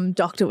 the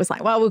doctor was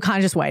like, well, we're kind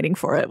of just waiting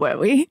for it, weren't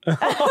we?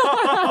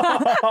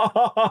 That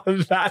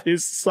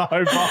is so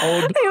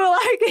bold.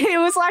 He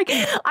was like,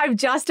 I've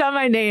just done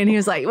my knee. And he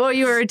was like, well,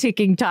 you were a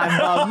ticking time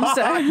bomb.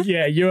 So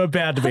yeah, you're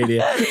about to be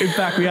there. In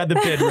fact, we had the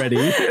bed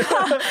ready.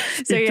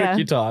 So you took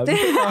your time.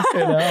 Fucking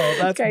hell,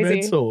 that's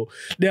crazy. mental.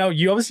 Now,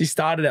 you obviously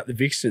started at the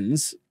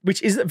Vixens,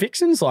 which is the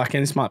Vixens like,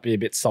 and this might be a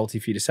bit salty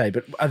for you to say,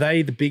 but are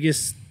they the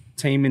biggest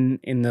team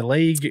in the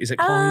league? Is it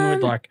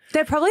Collingwood?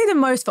 They're probably the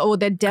most,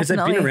 they're definitely. Because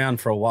they've been around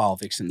for a while,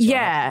 Vixens.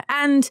 Yeah, right?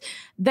 And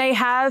they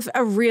have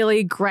a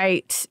really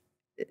great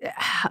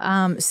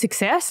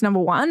success, number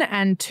 1,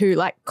 and 2,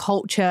 like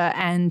culture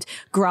and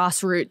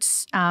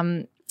grassroots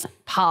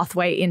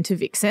pathway into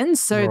Vixens.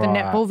 So the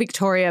Netball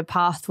Victoria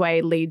pathway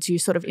leads you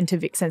sort of into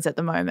Vixens at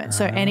the moment.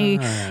 So any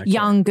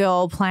young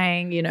girl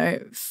playing,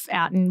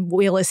 out in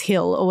Wheelers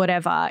Hill or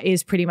whatever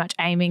is pretty much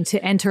aiming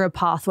to enter a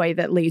pathway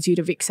that leads you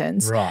to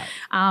Vixens. Right.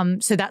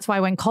 So that's why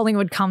when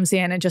Collingwood comes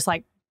in and just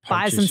like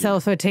buys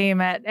themselves a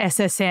team at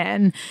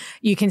SSN,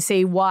 you can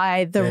see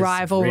why the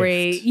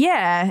rivalry. Rift.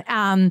 Yeah.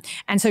 And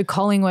so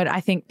Collingwood, I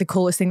think the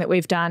coolest thing that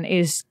we've done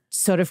is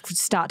sort of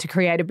start to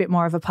create a bit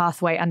more of a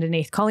pathway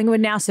underneath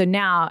Collingwood now. So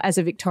now as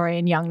a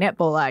Victorian young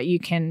netballer, you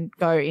can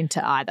go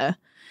into either.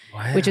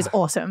 Wow. Which is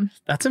awesome.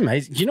 That's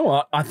amazing. You know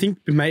what? I think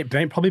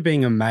probably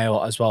being a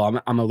male as well,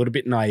 I'm a little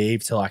bit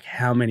naive to like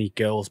how many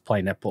girls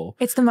play netball.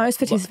 It's the most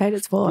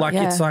participated sport.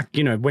 It's like,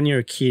 when you're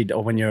a kid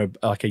or when you're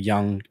like a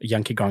young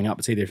kid growing up,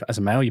 it's either as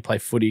a male you play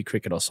footy,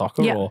 cricket or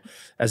soccer, or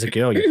as a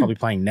girl you're probably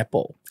playing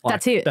netball. Like,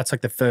 that's it. That's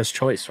like the first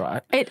choice,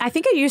 right? I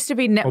think it used to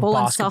be netball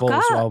and soccer. Basketball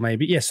as well,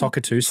 maybe. Yeah,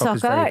 soccer too.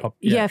 Soccer's very popular.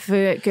 Yeah,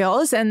 for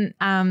girls. And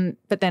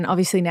but then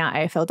obviously now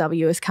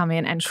AFLW has come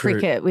in and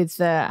cricket with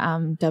the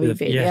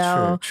WVL.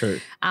 Yeah, true.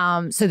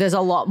 So there's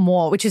a lot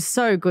more, which is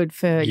so good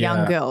for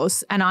young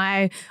girls.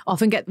 And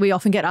we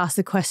often get asked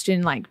the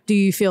question, like, do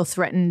you feel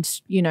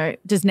threatened?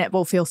 Does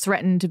netball feel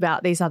threatened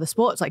about these other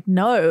sports? Like,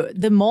 no,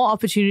 the more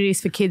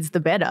opportunities for kids, the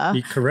better.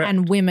 You're correct.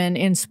 And women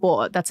in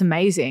sport, that's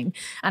amazing.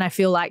 And I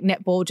feel like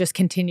netball just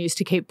continues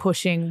to keep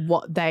pushing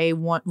what they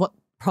want, what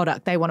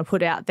product they want to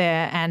put out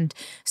there, and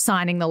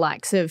signing the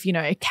likes of,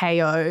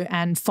 KO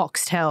and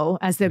Foxtel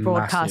as their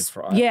broadcast. Massive,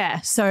 right?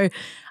 Yeah. So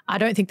I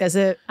don't think there's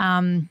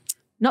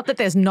not that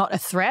there's not a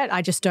threat.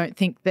 I just don't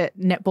think that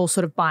netball's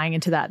sort of buying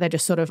into that. They're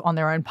just sort of on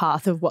their own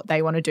path of what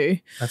they want to do.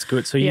 That's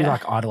good. So you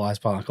like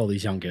idolized by like all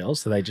these young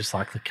girls. So they just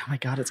like, oh my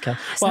God, it's Kelsey.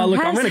 Well,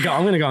 look, I'm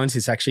going to go into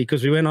this actually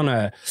because we went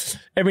on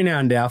every now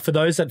and now, for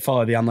those that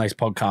follow the Unlaced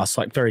podcast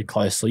like very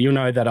closely, you'll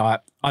know that I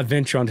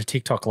venture onto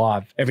TikTok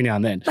Live every now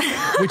and then,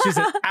 which is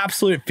an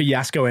absolute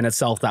fiasco in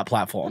itself, that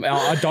platform.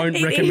 I don't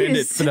recommend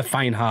it for the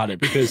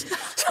faint-hearted because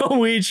some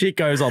weird shit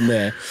goes on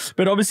there.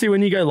 But obviously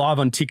when you go live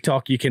on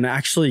TikTok, you can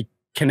actually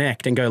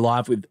connect and go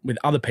live with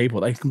other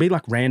people. They can be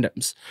like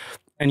randoms.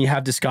 And you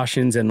have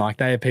discussions and like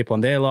they have people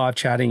on their live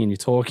chatting and you're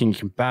talking, you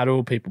can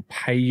battle, people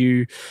pay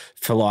you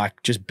for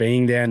like just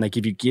being there and they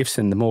give you gifts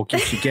and the more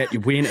gifts you get,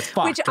 you win. It's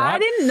fucked, Which right? I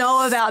didn't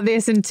know about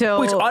this until...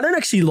 Which I don't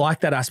actually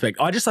like that aspect.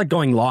 I just like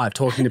going live,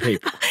 talking to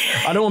people.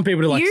 I don't want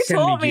people to like You send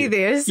taught me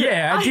gifts. this.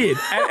 Yeah, I did.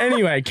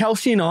 Anyway,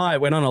 Kelsey and I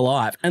went on a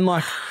live and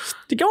like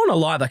to go on a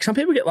live, like some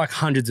people get like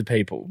hundreds of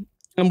people.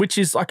 And which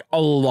is like a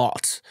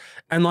lot.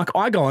 And like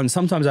I go on,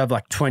 sometimes I have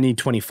like 20,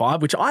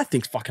 25, which I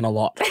think's fucking a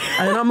lot.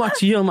 And then I'm like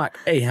to you, I'm like,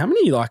 hey, how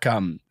many like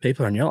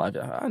people are on your live?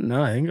 I don't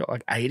know, I think got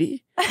like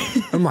 80.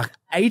 I'm like,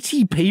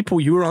 80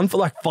 people you were on for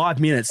like 5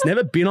 minutes,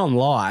 never been on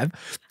live.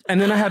 And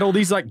then I had all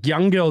these like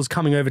young girls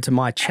coming over to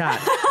my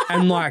chat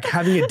and like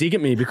having a dig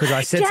at me because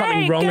I said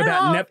something wrong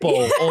about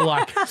netball or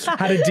like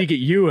had a dig at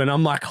you. And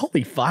I'm like,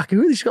 holy fuck,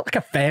 she's got like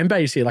a fan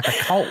base here, like a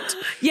cult.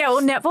 Yeah,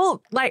 well,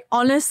 netball, like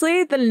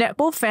honestly, the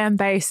netball fan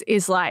base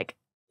is like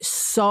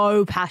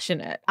so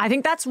passionate. I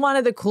think that's one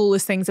of the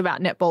coolest things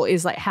about netball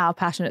is like how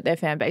passionate their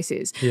fan base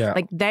is. Yeah.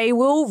 Like they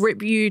will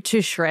rip you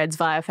to shreds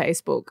via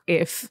Facebook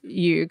if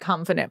you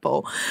come for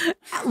netball.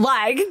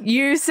 Like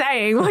you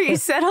saying what you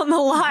said on the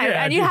live,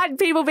 and you had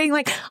people being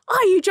like,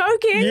 "Are you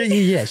joking?"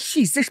 Yeah.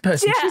 She's this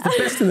person. She's the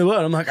best in the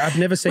world. I'm like, I've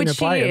never seen her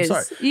play. I'm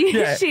sorry.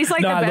 She's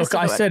like the best.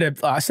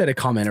 Look, I said a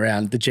comment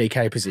around the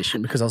GK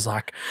position because I was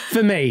like,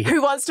 for me,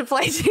 who wants to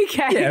play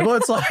GK? Yeah, well,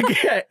 it's like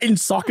in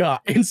soccer,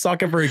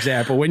 for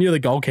example, when you're the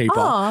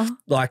goalkeeper,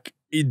 like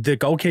the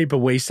goalkeeper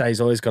we say has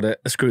always got a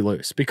screw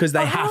loose because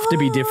they have to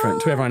be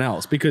different to everyone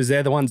else because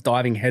they're the ones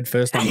diving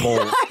headfirst on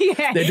balls.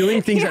 They're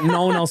doing things that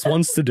no one else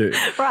wants to do.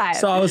 Right.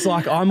 So I was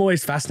like, I'm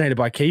always fascinated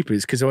by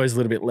keepers because they're always a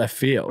little bit left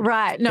field.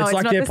 Right. No, it's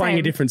like not they're the playing same.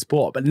 a different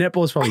sport, but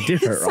netball's probably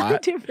different,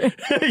 right? So different.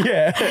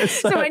 Yeah.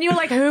 So when you were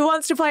like, who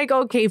wants to play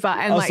goalkeeper?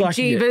 And like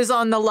Jeeva's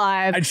on the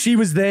live. And she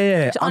was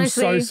there.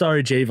 Honestly, I'm so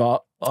sorry, Jeeva.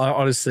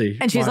 Honestly.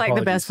 And she's like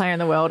the best player in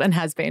the world and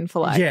has been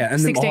for like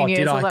 16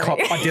 years. I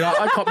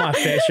caught my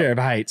fair share of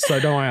hate, so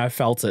don't worry, I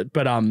felt it.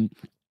 But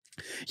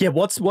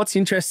what's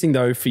interesting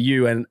though for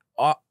you, and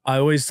I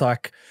always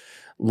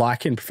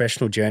like in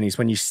professional journeys,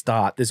 when you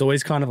start, there's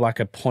always kind of like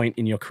a point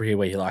in your career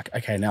where you're like,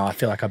 okay, now I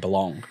feel like I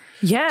belong.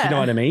 Yeah. Do you know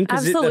what I mean?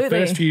 Because absolutely. the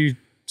first few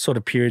sort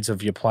of periods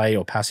of your play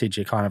or passage,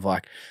 you're kind of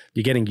like,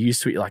 you're getting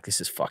used to it. You're like, this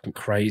is fucking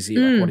crazy.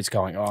 Like, what is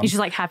going on? You're just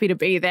like happy to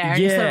be there.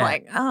 And you're sort of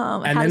like,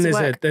 oh, and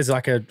then there's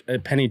like a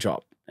penny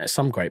drop.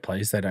 Some great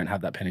players, they don't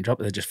have that penny drop.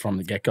 They're just from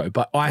the get-go.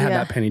 But I had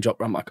that penny drop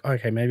where I'm like,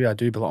 okay, maybe I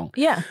do belong.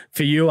 Yeah.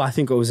 For you, I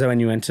think it was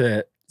when you went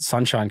to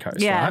Sunshine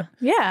Coast, right?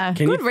 Yeah.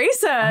 Good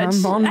research.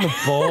 I'm on the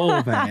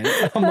ball, man.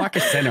 I'm like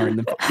a centre in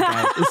the game.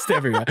 It's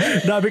everywhere.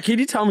 No, but can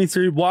you tell me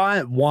through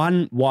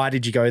why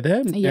did you go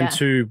there? Yeah. And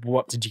two,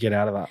 what did you get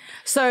out of that?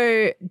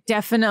 So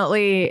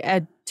definitely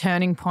a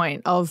turning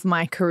point of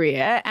my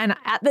career. And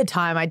at the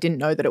time, I didn't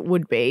know that it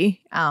would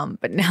be.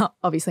 But now,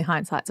 obviously,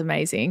 hindsight's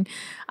amazing.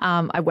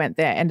 I went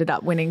there, ended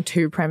up winning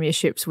 2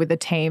 premierships with a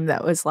team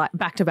that was like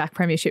back-to-back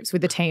premierships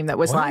with a team that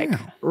was like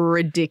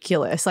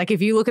ridiculous. Like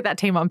if you look at that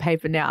team on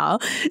paper now,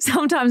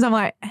 sometimes I'm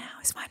like, how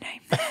is my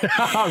name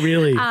there?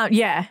 Really?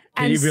 Yeah.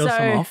 Can you reel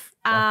some off?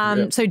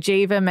 So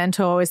Jeeva,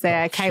 mentor, was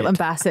there. Caitlin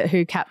Bassett,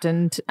 who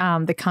captained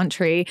the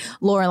country.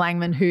 Laura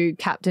Langman, who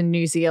captained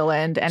New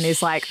Zealand and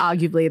is like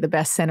arguably the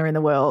best centre in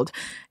the world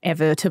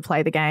ever to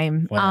play the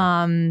game.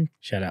 Wow.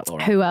 Shout out,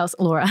 Laura. Who else?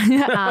 Laura.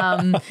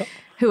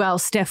 Who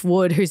else? Steph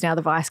Wood, who's now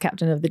the vice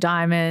captain of the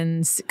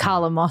Diamonds.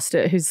 Carla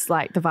Mostert, who's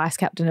like the vice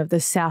captain of the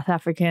South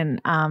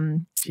African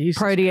Proteas.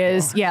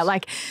 Christ. Yeah,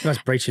 like you guys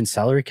breaching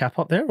salary cap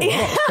up there? Or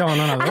what's going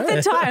on over there?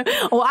 At the time,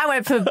 well, I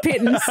went for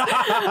pittance.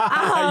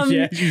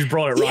 You just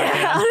brought it right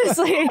down.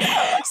 Honestly.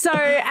 So,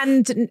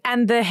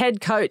 and the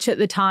head coach at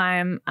the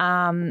time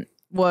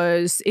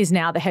is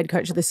now the head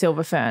coach of the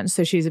Silver Ferns.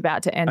 So she's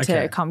about to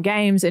enter Com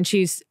Games, and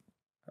she's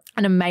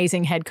an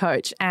amazing head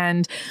coach.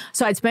 And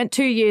so I'd spent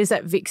 2 years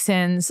at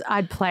Vixens.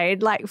 I'd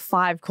played like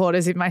 5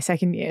 quarters in my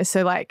second year.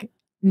 So like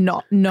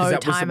no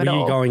time at all.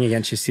 Were you going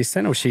against your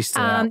sister or she's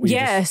still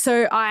out?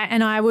 So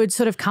I would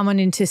sort of come on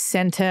into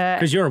centre.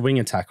 Because you're a wing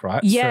attack,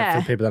 right? Yeah.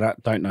 So for people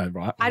that don't know,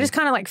 right? I just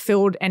kind of like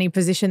filled any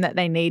position that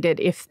they needed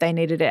if they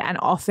needed it. And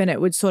often it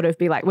would sort of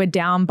be like, we're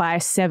down by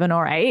 7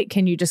 or 8.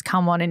 Can you just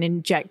come on and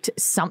inject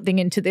something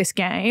into this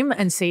game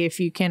and see if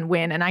you can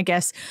win? And I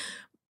guess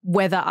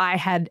whether I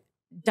had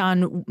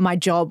done my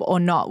job or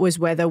not was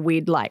whether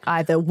we'd like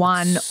either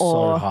won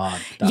or so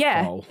hard,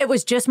 that role. It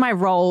was just my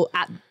role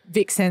at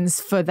Vixens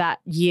for that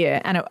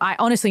year, and I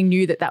honestly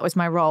knew that was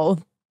my role,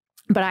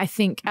 but I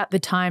think at the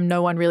time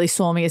no one really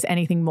saw me as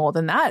anything more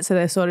than that. So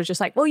they're sort of just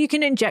like, well, you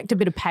can inject a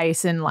bit of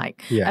pace and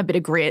like a bit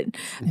of grit,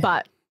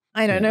 but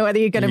I don't know whether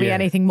you're going to be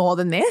anything more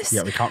than this.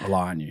 Yeah, we can't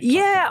rely on you.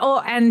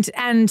 Yeah,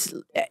 and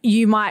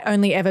you might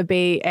only ever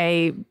be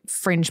a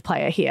fringe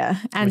player here.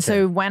 And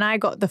so when I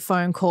got the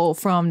phone call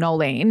from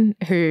Nolene,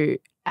 who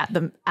at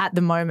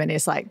the moment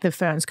is like the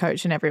Ferns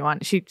coach and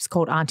everyone, she's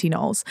called Auntie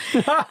Knowles.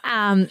 Shout out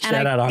Auntie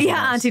Knowles.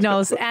 Auntie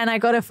Knowles. And I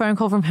got a phone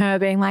call from her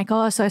being like,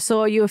 oh, so I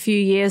saw you a few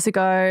years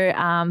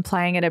ago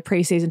playing at a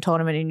preseason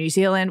tournament in New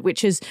Zealand,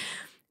 which is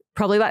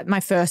probably like my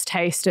first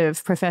taste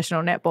of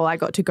professional netball. I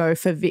got to go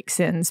for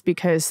Vixens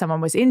because someone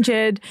was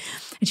injured.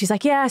 And she's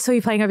like, yeah, I saw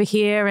you playing over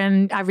here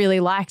and I really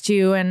liked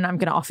you and I'm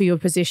going to offer you a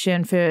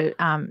position for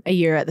a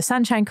year at the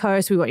Sunshine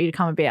Coast. We want you to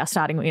come and be our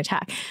starting wing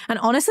attack. And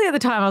honestly, at the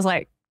time, I was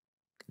like,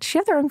 did she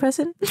have the wrong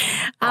person?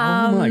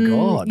 Oh my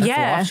God.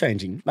 That's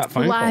life-changing. That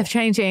phone call.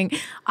 Life-changing.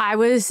 I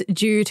was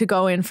due to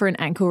go in for an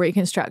ankle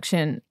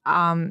reconstruction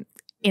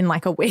in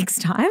like a week's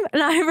time.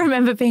 And I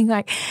remember being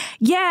like,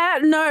 yeah,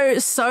 no,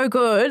 so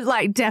good.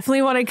 Like,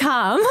 definitely want to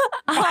come.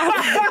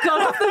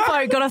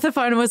 Got off the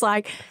phone and was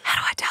like, how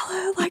do I tell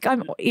her? Like,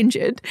 I'm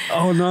injured.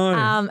 Oh, no.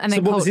 And so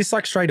then what was this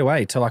like straight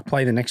away to like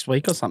play the next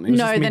week or something?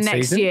 No, the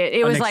next year.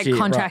 It was like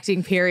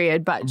contracting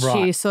period, but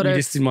she sort of. You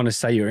just didn't want to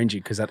say you're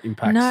injured because that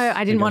impacts. No,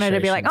 I didn't want her to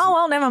be like, oh,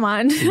 well, never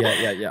mind.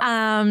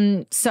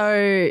 Yeah.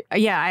 So,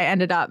 I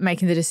ended up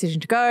making the decision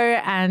to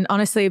go, and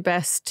honestly,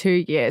 best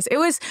 2 years. It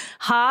was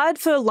hard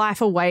for life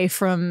away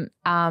from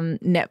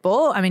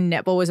netball. I mean,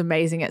 netball was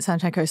amazing at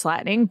Sunshine Coast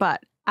Lightning,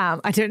 but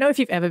I don't know if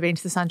you've ever been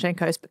to the Sunshine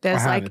Coast, but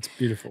there's it's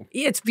beautiful.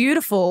 It's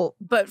beautiful,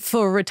 but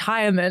for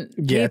retirement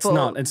people. It's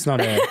not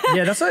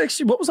that's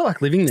actually, what was it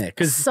like living there?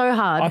 Because so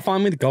hard. I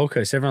find with the Gold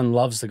Coast, everyone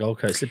loves the Gold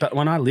Coast. But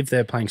when I lived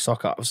there playing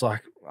soccer, I was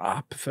like,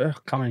 I prefer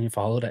coming here for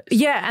holidays.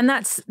 Yeah, and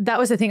that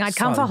was the thing. I'd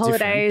come for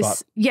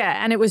holidays.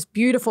 Yeah, and it was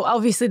beautiful.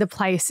 Obviously, the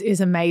place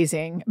is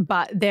amazing,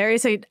 but there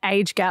is an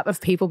age gap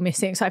of people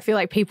missing. So I feel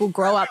like people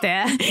grow up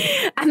there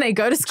and they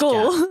go to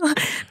school.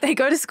 They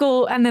go to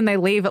school and then they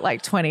leave at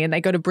like 20 and they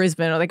go to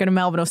Brisbane or they go to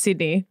Melbourne or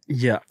Sydney.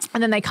 Yeah.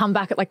 And then they come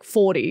back at like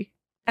 40.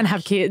 And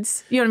have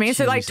kids. You know what I mean?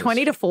 Jesus. So like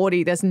 20 to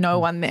 40, there's no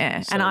one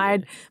there. So and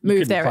I'd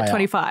moved there at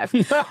 25.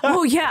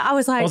 Well, yeah, I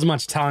was like. There wasn't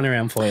much talent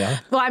around for you.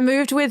 Well, I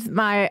moved with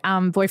my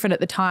boyfriend at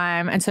the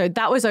time. And so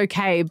that was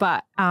okay.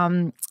 But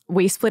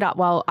we split up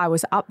while I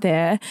was up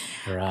there.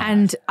 Right.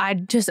 And I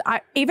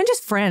even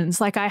just friends,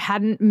 like I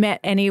hadn't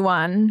met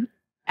anyone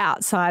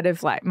outside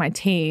of like my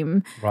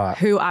team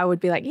who I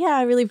would be like, yeah,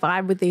 I really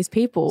vibe with these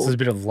people. So there's a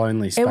bit of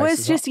lonely space. It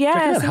was just, Do you think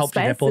that helped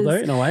your netball though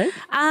in a way?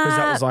 Because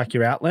that was like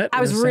your outlet?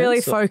 I was really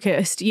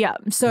focused,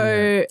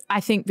 So I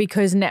think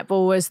because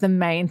netball was the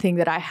main thing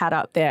that I had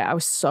up there, I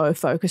was so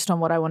focused on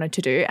what I wanted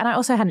to do. And I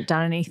also hadn't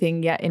done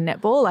anything yet in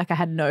netball. Like I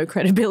had no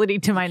credibility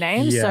to my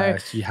name. Yeah,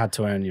 so you had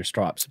to earn your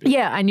stripes a bit.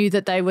 Yeah, I knew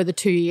that they were the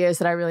 2 years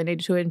that I really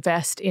needed to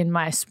invest in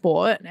my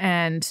sport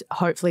and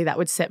hopefully that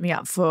would set me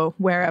up for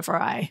wherever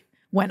I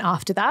went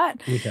after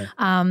that. Okay.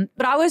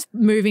 But I was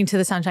moving to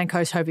the Sunshine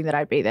Coast hoping that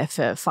I'd be there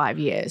for 5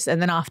 years. And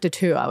then after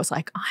 2, I was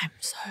like, I'm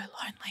so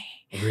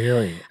lonely.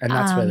 Really? And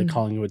that's where the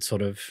Collingwood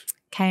sort of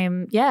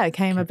came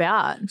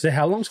about. So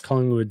how long's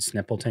Collingwood's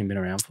netball team been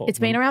around for? It's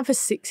been around for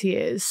 6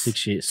 years.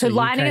 6 years. So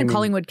Lightning and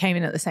Collingwood came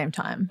in at the same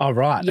time. Oh,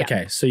 right. Yeah.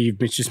 Okay. So you've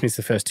just missed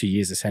the first 2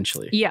 years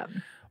essentially. Yeah.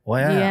 Wow.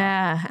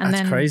 Yeah. And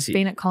that's then crazy.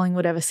 Been at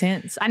Collingwood ever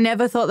since. I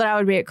never thought that I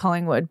would be at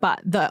Collingwood,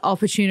 but the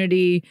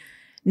opportunity...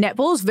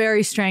 Netball's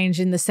very strange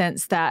in the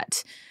sense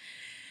that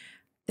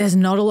there's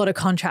not a lot of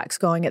contracts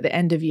going at the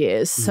end of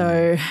years.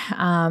 So,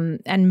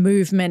 and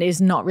movement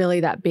is not really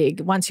that big.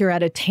 Once you're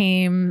at a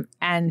team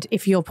and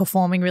if you're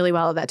performing really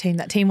well at that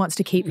team wants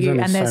to keep you.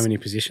 And there's so many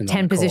positions.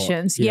 10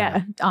 positions.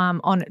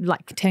 On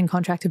like 10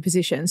 contracted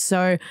positions.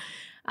 So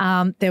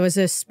there was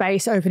a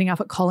space opening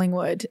up at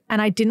Collingwood and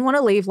I didn't want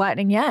to leave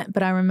Lightning yet,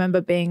 but I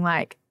remember being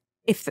like,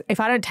 if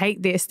I don't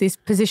take this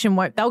position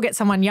won't, they'll get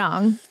someone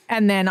young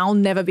and then I'll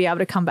never be able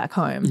to come back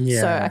home.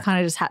 Yeah. So I kind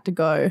of just had to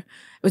go. It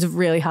was a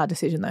really hard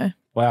decision though.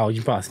 Wow,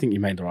 I think you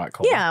made the right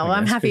call. Yeah, well,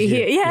 I'm happy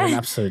here. Yeah. You're an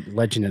absolute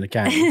legend in the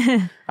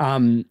game.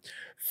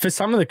 For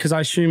some of because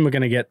I assume we're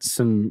going to get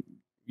some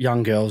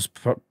young girls,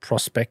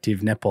 prospective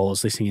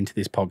netballers listening into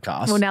this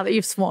podcast. Well, now that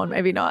you've sworn,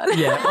 maybe not.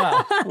 Yeah,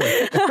 well,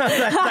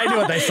 they knew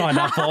what they signed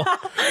up for.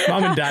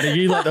 Mum and Dad, if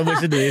you let them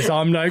listen to this,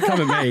 no,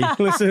 come at me.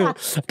 Listen,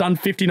 I've done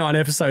 59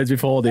 episodes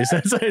before this,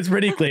 so it's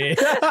pretty clear.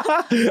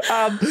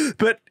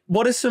 But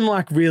what are some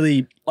what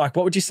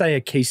would you say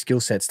are key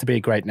skill sets to be a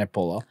great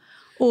netballer?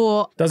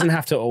 Or doesn't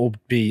have to all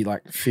be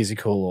like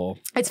physical or.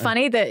 It's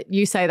funny that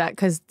you say that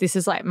because this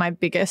is like my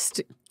biggest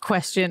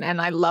question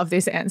and I love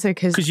this answer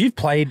because you've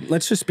played,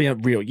 let's just be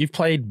real, you've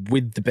played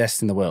with the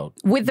best in the world.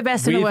 With the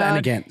best in the world. And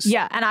against.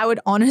 Yeah, and I would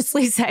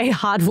honestly say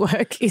hard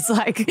work is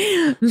like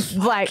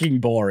fucking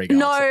boring.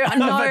 No.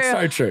 That's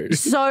so true.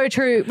 So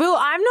true. Well,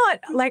 I'm not,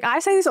 like I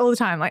say this all the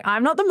time, like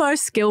I'm not the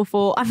most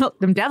skillful. I'm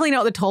definitely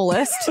not the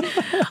tallest.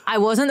 I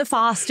wasn't the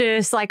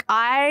fastest. Like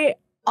I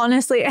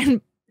honestly,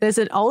 and there's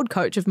an old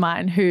coach of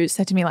mine who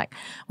said to me like,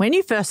 when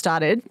you first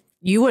started,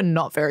 you were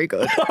not very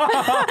good.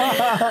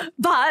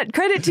 But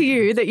credit to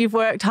you that you've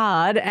worked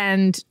hard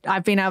and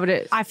I've been able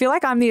to, I feel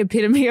like I'm the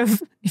epitome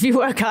of if you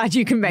work hard,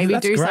 you can maybe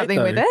do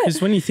something with it.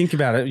 Because when you think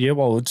about it, yeah,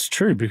 well, it's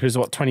true because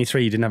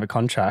 23, you didn't have a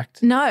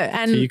contract. No.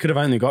 And so you could have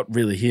only got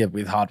really here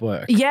with hard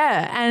work.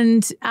 Yeah.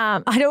 And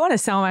I don't want to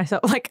sell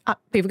myself. Like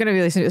people are going to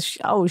be listening to this,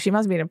 oh, she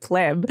must be a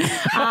pleb.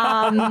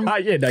 Yeah, no,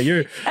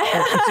 you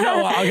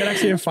know what? I got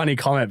actually a funny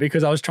comment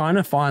because I was trying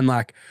to find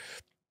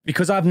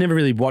because I've never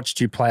really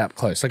watched you play up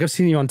close. Like I've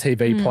seen you on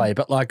TV play,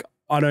 but like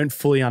I don't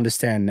fully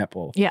understand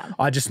netball. Yeah.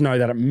 I just know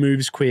that it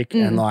moves quick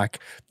and like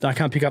I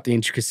can't pick up the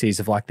intricacies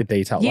of like the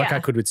detail like I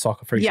could with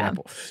soccer, for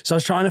example. So I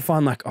was trying to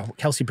find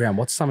Kelsey Browne,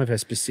 what's some of her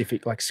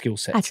specific like skill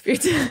sets?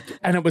 Attributes.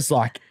 And it was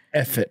like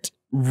effort,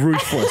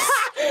 ruthless,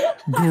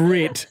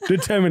 grit,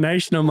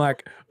 determination. I'm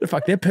like, what the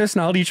fuck, they're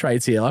personality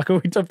traits here. Like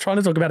I'm trying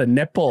to talk about a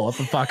netballer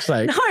for fuck's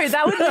sake. No,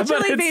 that would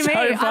literally be me.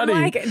 So funny.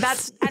 I'm like, and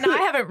I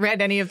haven't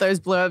read any of those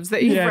blurbs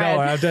that you've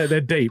read. No,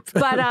 they're deep.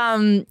 But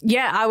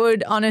I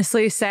would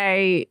honestly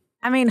say,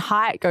 I mean,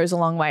 height goes a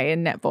long way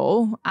in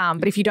netball.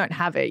 But if you don't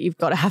have it, you've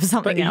got to have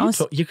something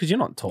else. Because you're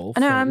not tall.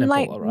 I know, I'm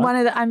like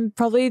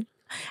right?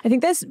 I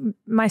think there's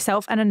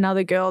myself and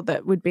another girl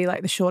that would be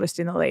like the shortest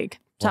in the league.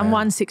 So I'm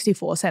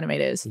 164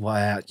 centimeters.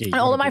 Wow. Yeah, and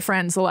all of my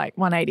friends are like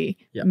 180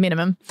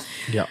 minimum.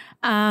 Yeah.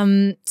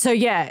 So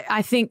yeah,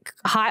 I think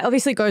height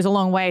obviously goes a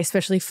long way,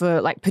 especially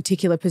for like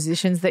particular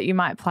positions that you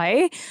might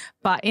play.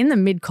 But in the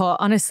mid-court,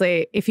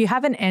 honestly, if you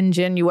have an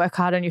engine, you work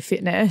hard on your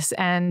fitness.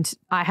 And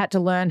I had to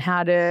learn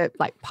how to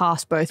like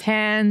pass both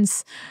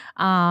hands.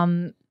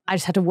 I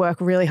just had to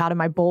work really hard on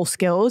my ball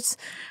skills.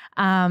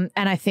 And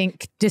I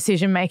think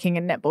decision-making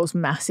in netball's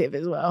massive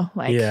as well.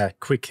 Like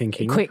quick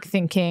thinking.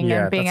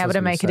 And being able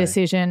to make a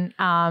decision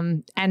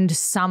and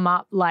sum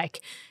up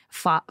like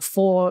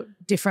four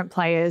different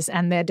players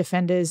and their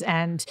defenders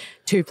and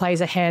 2 plays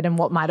ahead and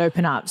what might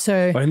open up.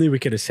 So if only we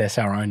could assess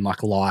our own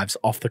like lives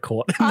off the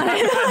court.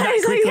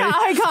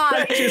 I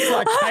can't. Just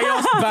like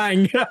chaos,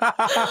 bang.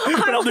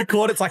 But on the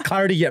court, it's like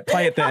clarity, yet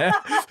play it there.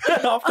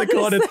 Off the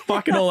court, it's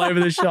fucking all over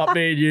the shop,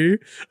 me and you.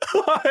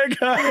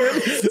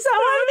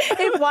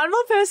 If one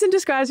more person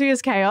describes me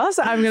as chaos,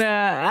 I'm gonna.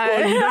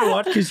 Well, you know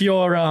what? Because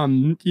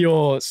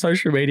your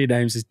social media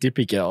names is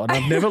Dippy Gurl, and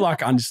I've never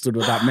like understood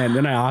what that meant.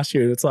 Then I asked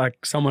you, and it's like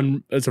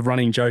it's a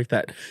running joke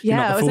that you're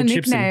not the full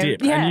chips and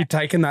dip, and you've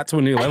taken that to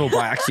a new level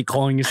by actually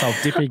calling yourself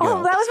Dippy Gurl.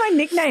 Oh, that was my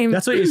nickname.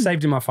 That's what you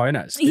saved in my phone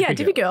as.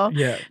 Dippy Gurl.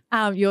 Yeah.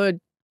 You're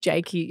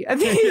Jakey. I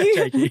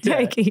think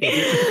Jakey.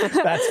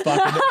 That's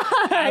fucking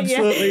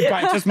absolutely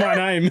just my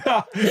name.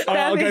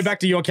 I'll go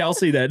back to your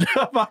Kelsey then.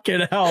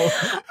 Fucking hell.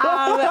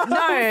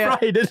 No.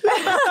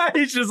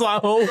 He's just like,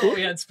 oh.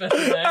 We had special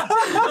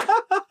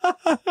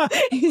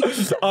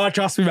names. Oh,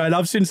 trust me, man.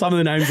 I've seen some of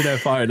the names in her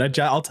phone.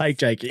 I'll take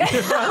Jakey.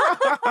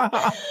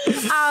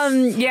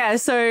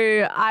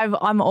 So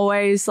I'm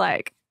always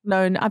like,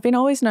 I've been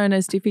always known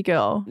as Dippy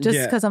Gurl just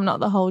because I'm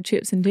not the whole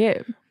chips and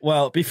dip.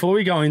 Well, before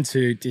we go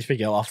into Dippy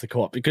Gurl off the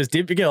court, because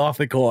Dippy Gurl off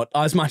the court,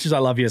 as much as I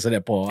love you as a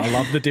netball, I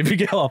love the Dippy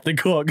Gurl off the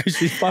court because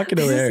she's fucking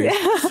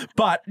hilarious.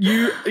 But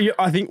you,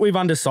 I think we've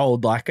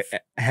undersold like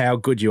how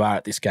good you are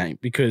at this game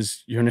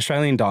because you're an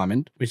Australian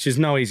diamond, which is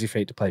no easy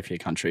feat to play for your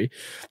country.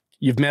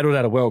 You've medalled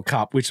at a World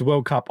Cup, which the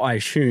World Cup, I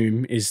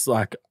assume, is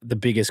like the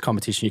biggest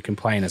competition you can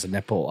play in as a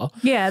netballer.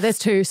 Yeah, there's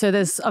 2. So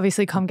there's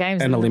obviously Com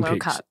Games and the World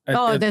Cup.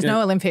 There's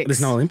no Olympics.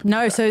 There's no Olympics?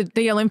 No, so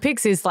the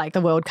Olympics is like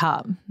the World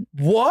Cup.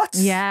 What?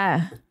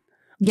 Yeah.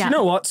 Do you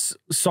know what?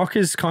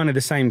 Soccer's kind of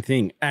the same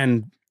thing,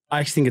 and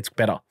I actually think it's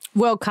better.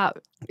 World Cup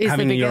is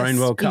having the biggest. Your own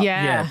World Cup.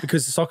 Yeah,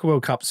 because the Soccer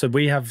World Cup, so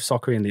we have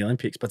soccer in the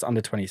Olympics, but it's under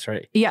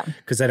 23. Yeah.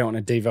 Because they don't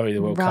want to devalue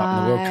the World Cup,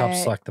 and the World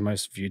Cup's like the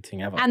most viewed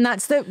thing ever. And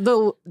that's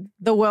the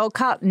World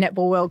Cup,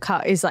 Netball World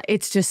Cup is like,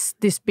 it's just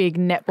this big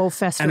netball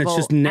festival. And it's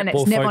just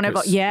netball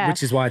focus,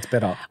 which is why it's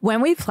better. When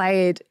we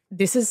played,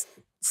 this is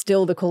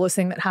still the coolest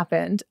thing that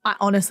happened. I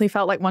honestly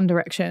felt like One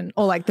Direction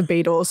or like the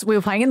Beatles. We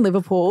were playing in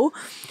Liverpool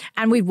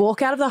and we'd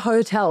walk out of the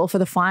hotel for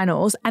the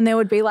finals and there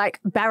would be like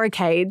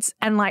barricades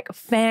and like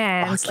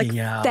fans,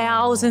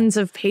 thousands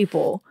of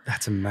people.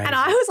 That's amazing. And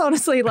I was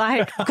honestly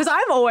like, because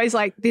I'm always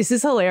like, this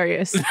is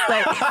hilarious.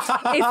 Like,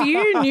 if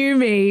you knew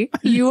me,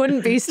 you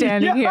wouldn't be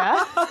standing here.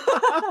 Like,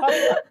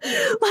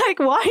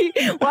 why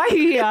are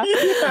you here?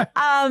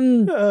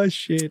 Oh,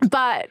 shit.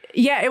 But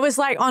yeah, it was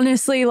like,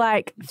 honestly,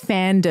 like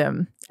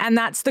fandom. And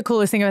that's the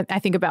coolest thing I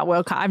think about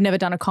World Cup. I've never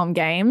done a Com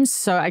Games,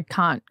 so I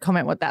can't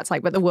comment what that's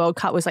like. But the World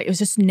Cup was like, it was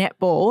just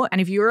netball.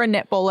 And if you were a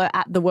netballer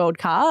at the World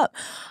Cup,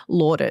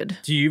 lauded.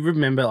 Do you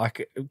remember,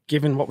 like,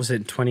 given, what was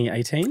it,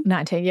 2018?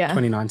 19, yeah.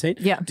 2019?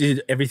 Yeah.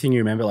 Did everything you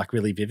remember, like,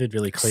 really vivid,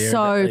 really clear?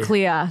 So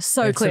clear.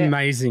 It's clear.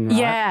 amazing, right?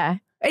 Yeah.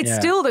 It's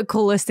still the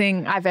coolest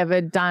thing I've ever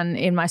done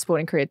in my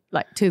sporting career,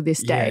 like to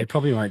this day. Yeah, it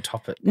probably won't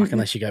top it, like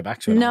unless you go back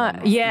to it. No,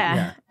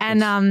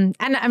 and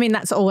I mean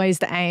that's always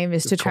the aim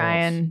is to try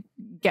and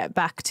get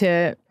back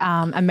to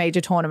a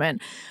major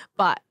tournament.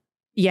 But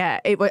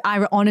yeah,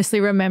 I honestly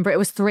remember it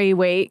was 3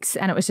 weeks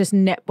and it was just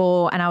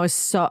netball, and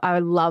I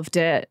loved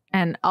it,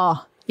 and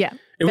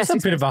it was a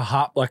bit of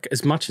a like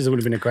as much as it would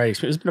have been a great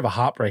experience, it was a bit of a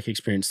heartbreak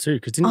experience too.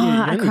 Because didn't you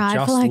I only cried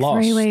just for like lost,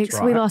 3 weeks.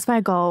 Right? We lost by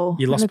a goal.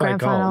 You lost by a grand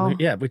goal, final.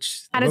 yeah.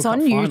 And it's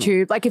on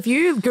YouTube. Like if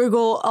you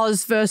Google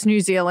Oz versus New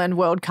Zealand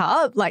World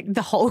Cup, like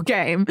the whole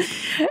game,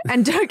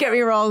 and don't get me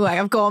wrong, like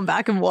I've gone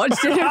back and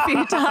watched it a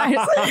few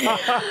times,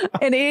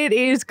 and it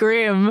is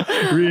grim.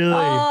 Really?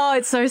 Oh,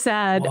 it's so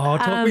sad. Oh,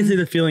 talk me through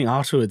the feeling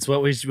afterwards. Where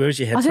was your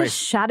headspace? I was just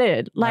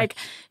shattered. Like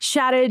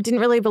shattered.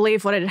 Didn't really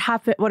believe what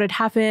had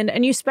happened,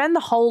 and you spend the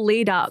whole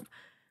lead up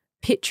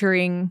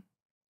picturing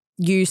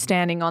you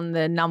standing on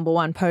the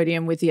 #1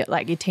 podium with your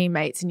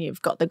teammates, and you've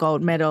got the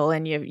gold medal,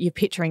 and you're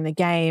picturing the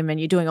game,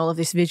 and you're doing all of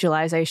this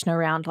visualization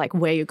around like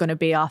where you're going to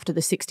be after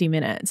the 60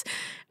 minutes,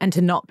 and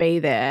to not be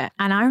there.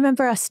 And I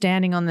remember us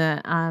standing on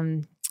the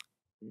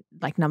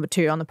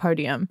 #2 on the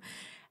podium,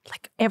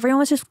 like everyone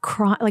was just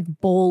crying, like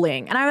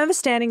bawling. And I remember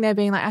standing there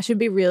being like, I should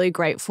be really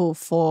grateful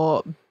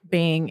for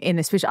being in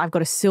this picture. I've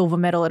got a silver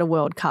medal at a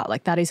World Cup.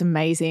 Like that is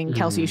amazing.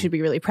 Kelsey, you should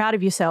be really proud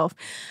of yourself.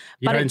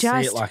 But it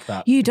just, see it like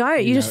that. You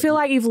don't. You just feel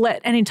like you've let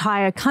an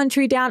entire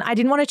country down. I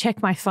didn't want to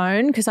check my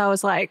phone because I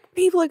was like,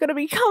 people are going to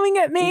be coming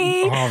at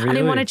me. Oh, really? I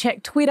didn't want to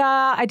check Twitter.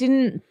 I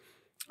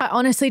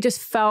honestly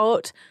just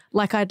felt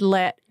like I'd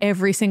let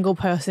every single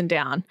person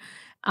down.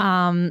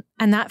 And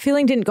that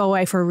feeling didn't go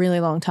away for a really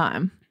long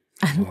time.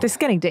 This is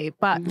getting deep,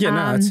 but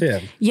that's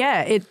it.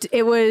 Yeah,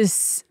 it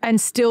was,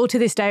 and still to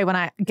this day when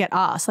I get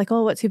asked like,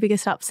 oh, what's your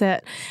biggest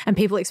upset? And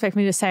people expect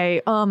me to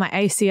say, oh, my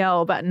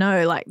ACL, but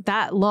no, like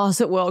that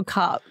loss at World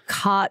Cup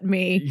cut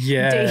me deep.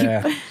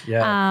 Yeah.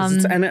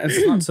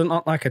 It's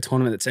not like a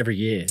tournament that's every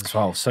year as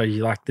well. So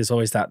you like, there's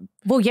always that.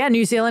 Well, yeah,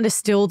 New Zealand is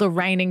still the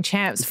reigning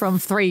champs from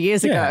 3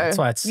 years ago. That's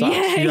why it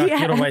sucks. You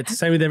got to wait.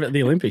 Same with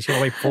the Olympics. You got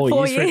to wait 4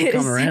 years for it to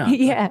come around.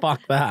 Yeah. Like,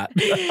 fuck that.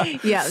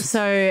 Yeah.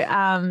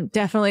 So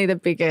definitely the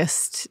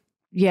biggest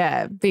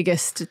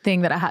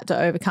thing that I had to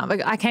overcome.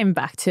 But I came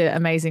back to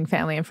amazing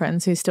family and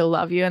friends who still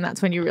love you. And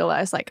that's when you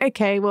realize like,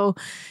 okay, well,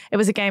 it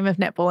was a game of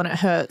netball and it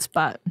hurts,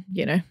 but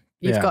you know,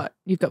 you've got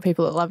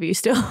people that love you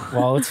still.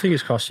 Well, let's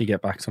fingers crossed you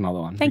get back to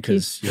another one. Thank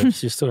you. You're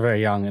still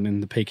very young and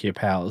in the peak of your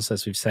powers,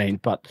 as we've seen.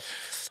 But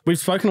we've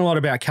spoken a lot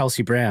about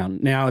Kelsey Browne.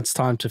 Now it's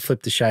time to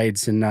flip the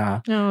shades and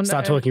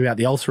start talking about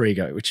the alter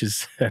ego, which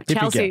is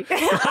Chelsea.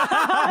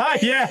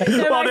 Yeah.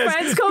 No, my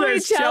friends call me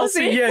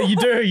Chelsea. Yeah, you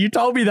do. You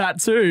told me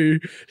that too.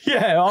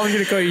 Yeah, I'm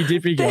going to call you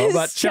Dippy Girl.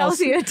 But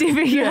Chelsea or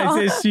Dippy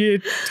Girl. Yeah,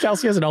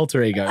 Kelsey has an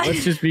alter ego.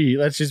 Let's just be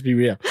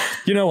real.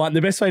 You know what?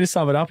 The best way to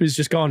sum it up is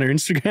just go on her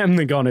Instagram and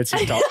then go on her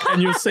TikTok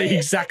and you'll see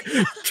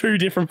exactly two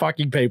different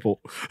fucking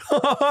people.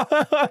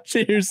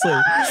 Seriously.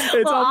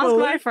 It's ask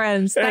my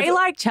friends. They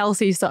like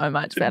Chelsea so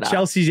much better.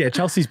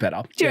 Chelsea's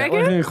better. Do you reckon?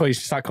 I'm going to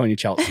start calling you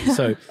Chelsea.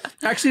 So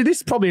actually this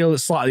is probably a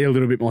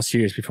little bit more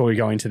serious before we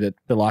go into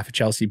the life of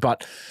Chelsea.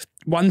 But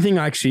one thing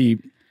I actually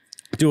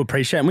do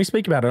appreciate, and we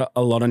speak about it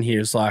a lot on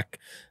here, is like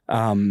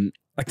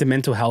the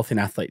mental health in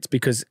athletes,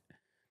 because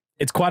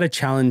it's quite a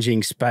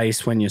challenging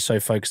space when you're so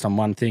focused on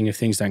one thing. If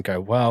things don't go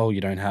well,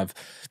 you don't have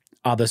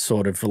other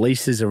sort of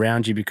releases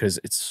around you because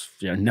it's,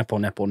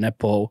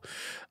 netball.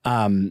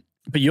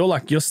 But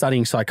you're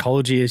studying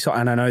psychology,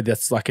 and I know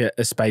that's like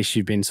a space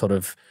you've been sort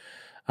of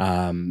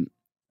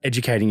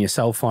educating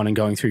yourself on and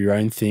going through your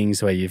own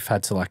things where you've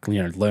had to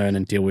learn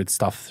and deal with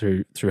stuff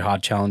through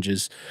hard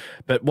challenges.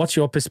 But what's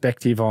your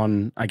perspective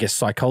on, I guess,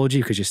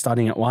 psychology, because you're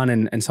studying at one,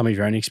 and some of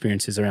your own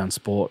experiences around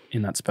sport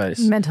in that space?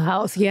 Mental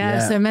health,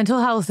 yeah. So mental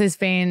health has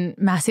been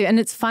massive. And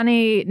it's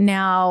funny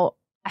now,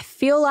 I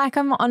feel like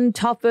I'm on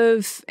top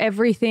of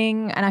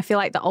everything, and I feel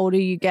like the older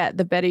you get,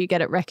 the better you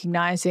get at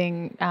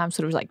recognizing sort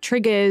of like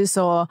triggers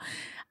or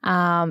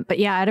but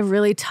yeah, I had a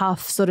really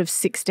tough sort of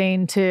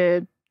 16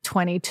 to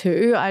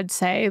 22, I'd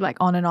say, like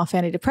on and off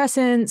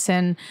antidepressants,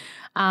 and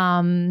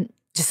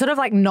just sort of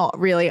like not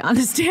really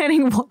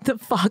understanding what the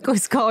fuck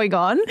was going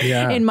on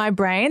in my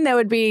brain. There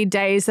would be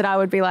days that I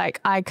would be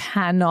like, I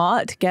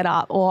cannot get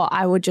up, or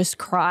I would just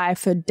cry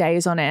for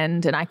days on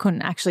end and I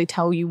couldn't actually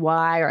tell you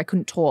why, or I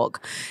couldn't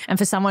talk. And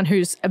for someone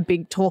who's a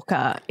big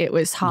talker, it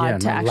was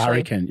hard to actually...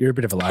 larrikin. You're a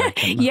bit of a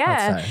larrikin.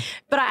 Yeah.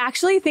 But I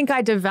actually think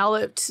I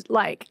developed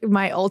like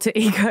my alter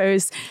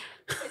egos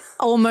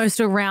almost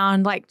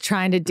around like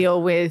trying to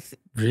deal with.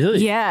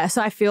 Really? Yeah.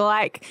 So I feel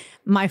like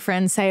my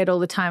friends say it all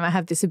the time. I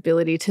have this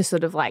ability to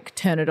sort of like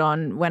turn it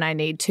on when I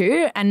need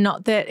to, and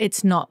not that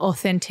it's not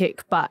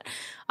authentic, but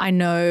I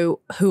know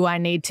who I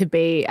need to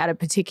be at a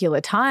particular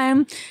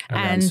time.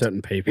 And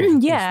certain people.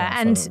 Yeah.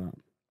 And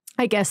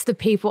I guess the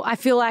people, I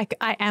feel like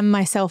I am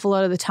myself a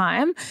lot of the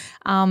time,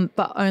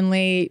 but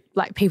only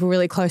like people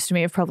really close to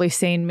me have probably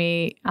seen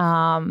me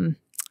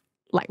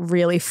like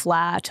really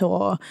flat,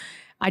 or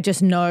I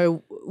just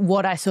know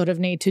what I sort of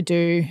need to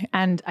do.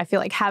 And I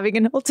feel like having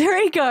an alter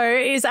ego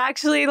is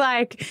actually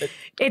like,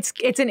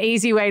 it's an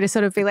easy way to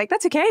sort of be like,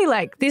 that's okay.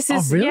 Like this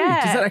is, really?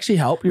 Does that actually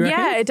help? You reckon?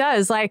 Yeah, it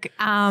does. Like,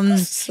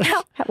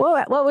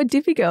 what would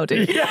Dippy Girl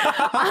do?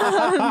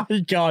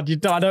 God,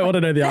 I don't want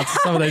to know the answer to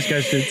some of those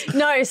questions.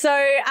 No. So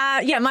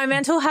my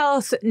mental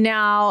health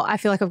now, I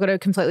feel like I've got a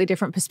completely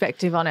different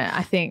perspective on it.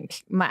 I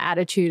think my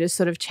attitude has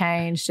sort of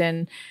changed,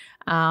 and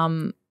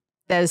I've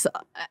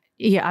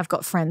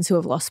got friends who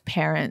have lost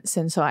parents,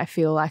 and so I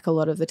feel like a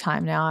lot of the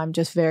time now I'm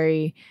just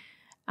very,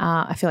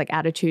 I feel like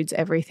attitude's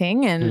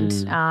everything, and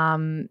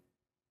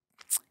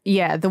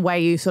the way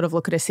you sort of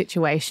look at a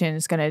situation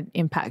is going to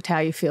impact how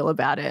you feel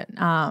about it.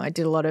 I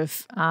did a lot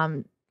of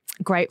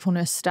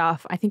gratefulness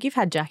stuff. I think you've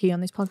had Jackie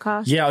on this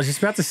podcast. Yeah, I was just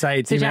about to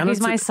say. So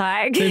Jackie's my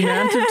psych. The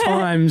amount of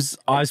times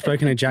I've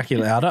spoken to Jackie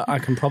Lauder, I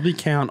can probably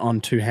count on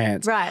two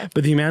hands. Right.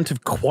 But the amount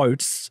of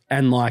quotes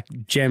and like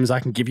gems I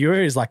can give you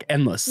is like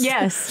endless.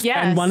 Yes.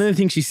 And one of the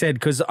things she said,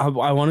 because I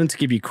wanted to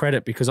give you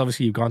credit, because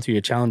obviously you've gone through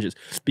your challenges,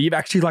 but you've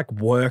actually like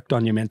worked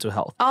on your mental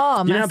health.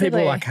 Oh, you know how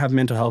people like have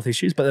mental health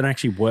issues, but they don't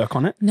actually work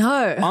on it?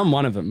 No. I'm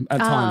one of them at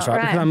times,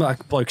 right? Because I'm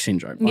like bloke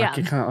syndrome. Like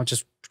you can't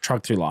just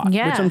trug through life, which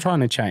I'm trying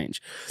to change.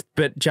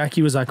 But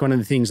Jackie was like, one of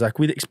the things, like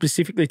with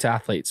specifically to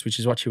athletes, which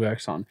is what she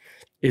works on,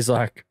 is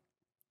like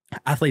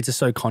athletes are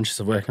so conscious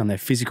of working on their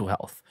physical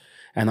health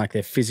and like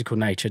their physical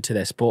nature to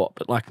their sport,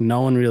 but like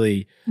no one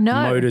really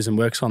motors and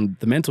works on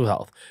the mental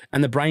health,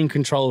 and the brain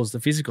controls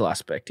the physical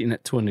aspect in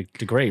it to a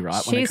degree,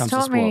 right? When it comes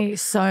to sport. She's taught me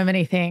so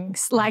many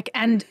things, like,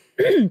 and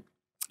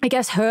I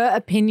guess her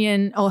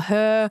opinion or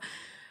her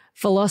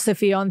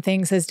philosophy on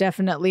things has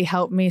definitely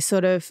helped me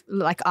sort of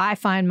like, I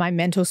find my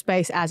mental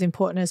space as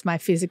important as my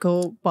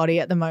physical body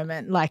at the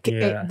moment. Like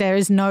there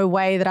is no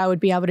way that I would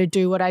be able to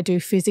do what I do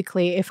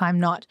physically if I'm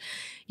not,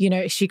 you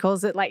know, she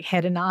calls it like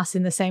head and ass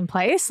in the same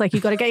place. Like,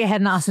 you got to get your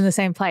head and ass in the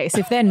same place.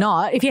 If they're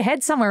not, if your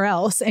head's somewhere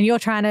else and you're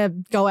trying to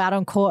go out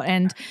on court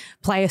and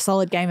play a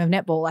solid game of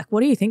netball, like, what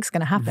do you think's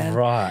going to happen?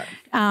 Right.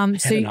 Head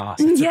and ass.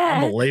 It's an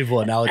unbelievable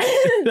analogy.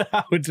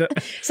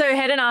 So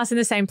head and ass in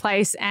the same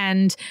place.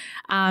 And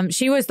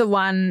she was the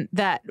one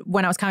that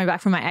when I was coming back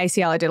from my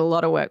ACL, I did a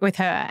lot of work with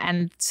her.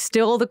 And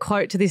still the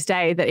quote to this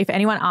day that if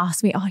anyone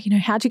asked me, oh, you know,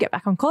 how'd you get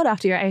back on court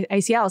after your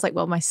ACL? I was like,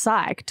 well, my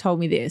psych told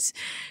me this.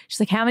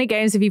 She's like, how many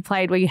games have you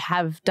played where you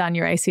have done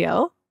your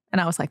ACL? And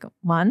I was like,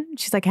 1.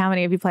 She's like, how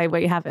many have you played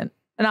where you haven't?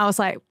 And I was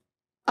like,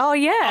 oh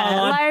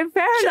yeah, like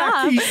fair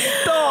enough.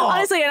 Stop.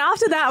 Honestly, and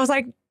after that I was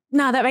like,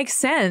 no, that makes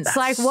sense. That's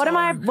like, what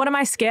am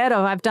I scared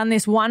of? I've done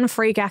this one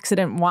freak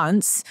accident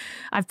once.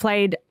 I've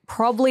played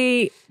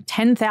probably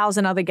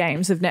 10,000 other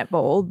games of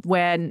netball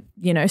where,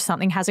 you know,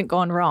 something hasn't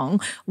gone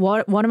wrong.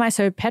 What am I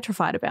so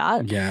petrified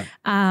about? Yeah.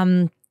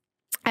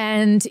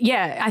 And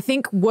yeah, I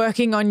think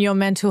working on your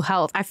mental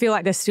health, I feel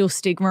like there's still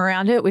stigma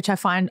around it, which I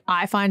find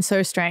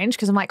so strange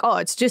because I'm like, oh,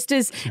 it's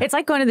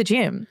like going to the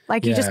gym.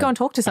 Like you just go and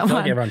talk to someone. I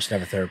feel like everyone should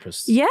have a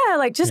therapist. Yeah,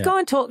 like just go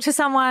and talk to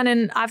someone.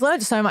 And I've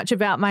learned so much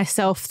about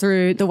myself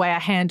through the way I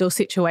handle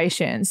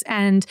situations.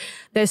 And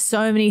there's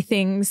so many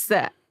things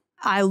that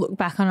I look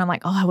back on and I'm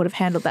like, oh, I would have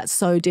handled that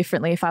so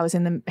differently if I was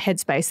in the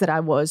headspace that I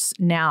was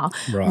now.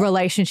 Right.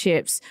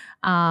 Relationships,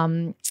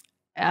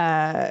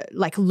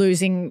 like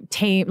losing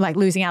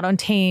out on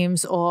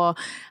teams or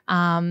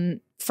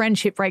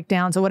friendship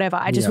breakdowns or whatever.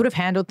 I just would have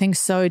handled things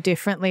so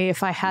differently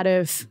if I had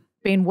have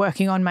been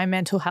working on my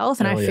mental health.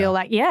 And I feel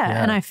like,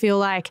 and I feel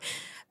like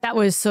that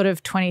was sort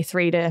of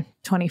 23 to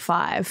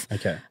 25.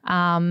 Okay.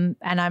 And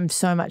I'm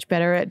so much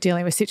better at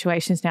dealing with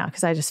situations now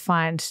because I just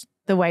find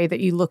the way that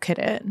you look at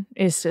it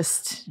is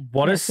just.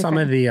 What are some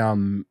of the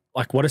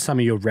what are some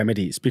of your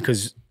remedies?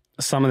 Because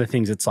some of the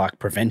things it's like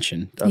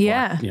prevention. Like,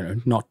 you know,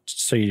 not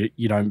so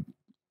you don't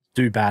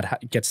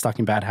get stuck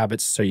in bad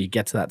habits so you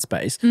get to that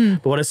space.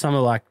 But what are some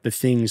of like the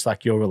things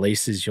like your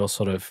releases, your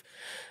sort of,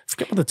 I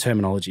forget what the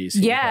terminology is.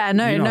 Yeah,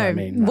 no. What I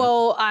mean, right?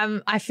 Well,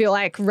 I feel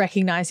like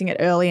recognizing it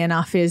early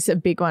enough is a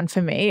big one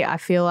for me. I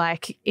feel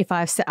like if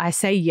I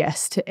say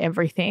yes to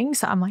everything,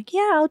 so I'm like,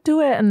 yeah, I'll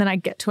do it. And then I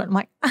get to it, I'm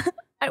like,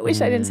 I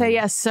wish I didn't say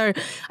yes. So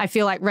I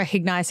feel like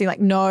recognizing like,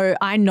 no,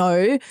 I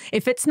know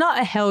if it's not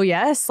a hell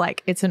yes,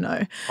 like it's a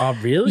no. Oh,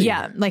 really?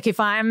 Yeah. Like if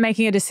I'm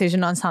making a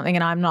decision on something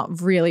and I'm not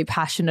really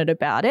passionate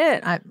about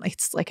it,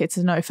 it's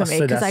a no for me.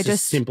 So that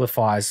just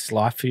simplifies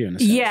life for you in a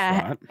sense,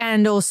 right?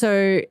 And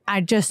also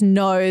I just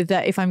know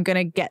that if I'm going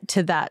to get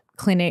to that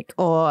clinic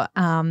or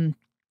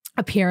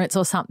appearance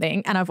or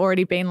something and I've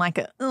already been like,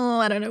 oh,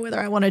 I don't know whether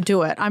I want to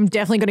do it, I'm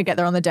definitely going to get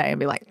there on the day and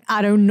be like,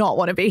 I do not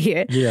want to be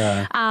here.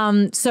 Yeah.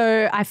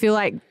 So I feel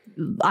like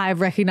I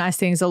recognize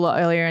things a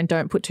lot earlier and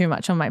don't put too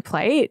much on my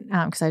plate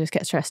because I just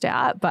get stressed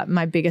out. But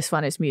my biggest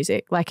one is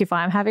music. Like if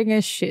I'm having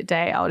a shit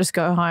day, I'll just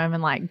go home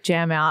and like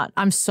jam out.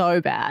 I'm so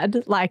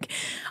bad. Like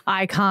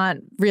I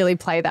can't really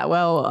play that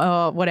well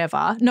or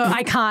whatever. No,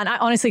 I can't. I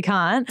honestly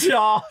can't.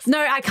 Oh, no,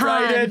 I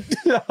can't.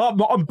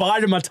 I'm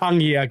biting my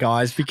tongue here,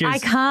 guys, because I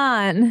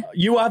can't.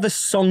 You are the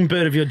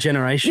songbird of your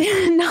generation.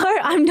 No,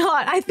 I'm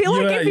not. I feel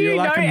like if you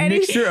know like a anything,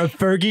 mixture of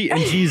Fergie and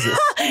Jesus.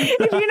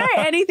 If you know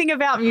anything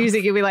about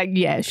music, you'll be like,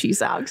 yeah, she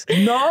sucks.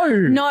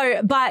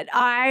 No, but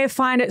I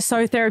find it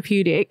so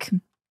therapeutic.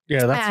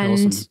 Yeah,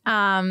 that's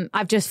awesome.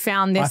 I've just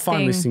found this I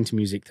find listening to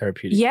music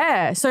therapeutic.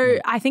 Yeah. So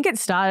I think it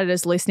started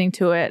as listening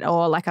to it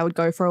or like I would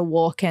go for a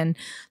walk and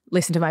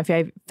listen to my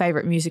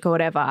favorite music or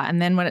whatever.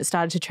 And then when it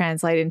started to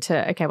translate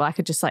into, okay, well, I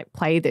could just like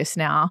play this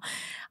now.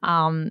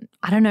 I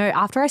don't know.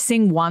 After I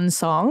sing one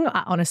song,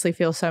 I honestly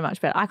feel so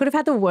much better. I could have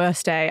had the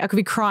worst day. I could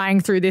be crying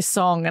through this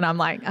song and I'm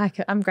like,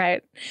 I'm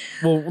great.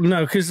 Well,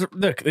 no, because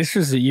look,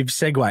 you've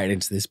segued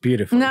into this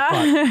beautifully.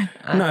 No.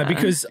 No,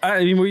 because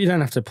you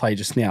don't have to play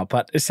just now.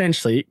 But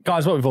essentially,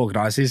 guys, what we've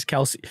organised is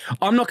Kelsey.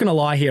 I'm not going to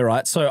lie here,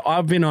 right? So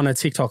I've been on a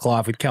TikTok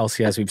live with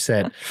Kelsey, as we've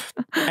said.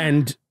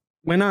 And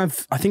when I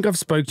think I've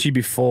spoke to you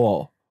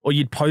before or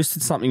you'd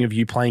posted something of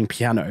you playing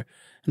piano and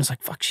I was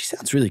like, fuck, she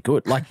sounds really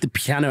good. Like the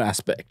piano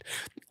aspect.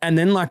 And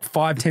then like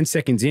 5-10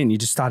 seconds in, you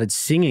just started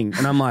singing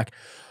and I'm like,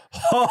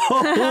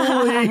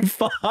 holy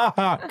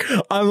fuck.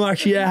 I'm like,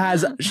 she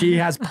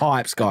has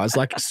pipes, guys,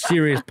 like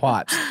serious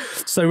pipes.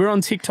 So we're on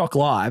TikTok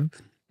live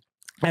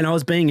and I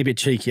was being a bit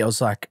cheeky. I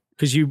was like,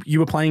 because you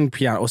were playing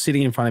piano or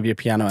sitting in front of your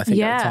piano, I think,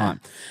 at the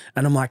time.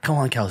 And I'm like, come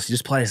on, Kelsey,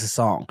 just play us a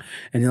song.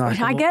 And you're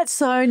like, I get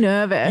so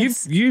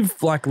nervous.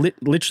 You've like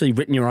literally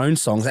written your own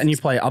songs and you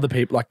play other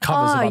people, like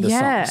covers of other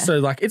songs. So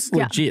like it's a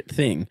legit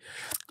thing.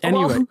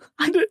 Anyway. Well,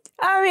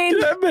 I mean.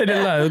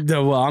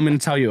 Well, I'm going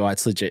to tell you why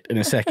it's legit in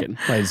a second,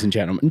 ladies and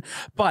gentlemen.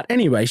 But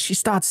anyway, she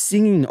starts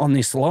singing on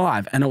this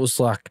live and it was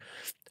like,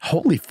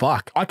 holy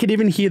fuck. I could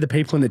even hear the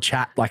people in the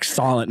chat like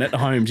silent at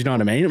home. Do you know what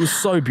I mean? It was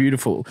so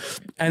beautiful.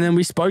 And then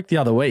we spoke the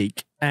other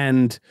week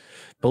And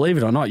believe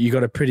it or not, you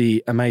got a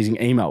pretty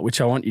amazing email,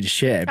 which I want you to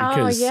share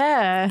because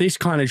this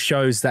kind of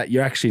shows that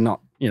you're actually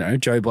not,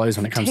 Joe Blows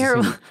when it comes to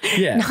singing.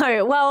 Yeah.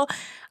 No, well,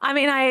 I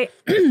mean, I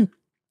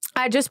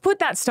just put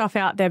that stuff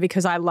out there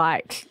because I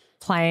like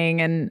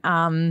playing and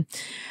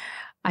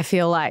I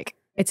feel like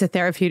it's a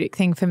therapeutic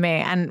thing for me.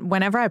 And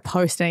whenever I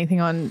post anything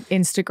on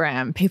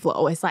Instagram, people are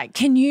always like,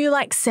 can you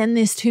like send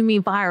this to me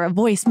via a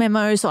voice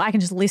memo so I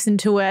can just listen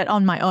to it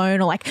on my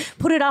own or like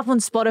put it up on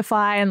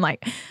Spotify? And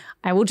like,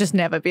 I will just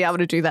never be able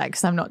to do that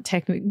because I'm not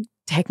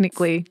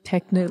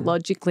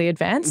technologically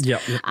advanced.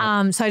 Yep. So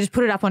I just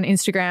put it up on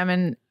Instagram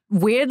and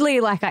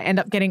weirdly, like I end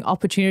up getting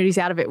opportunities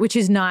out of it, which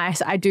is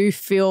nice. I do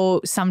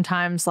feel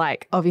sometimes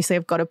like obviously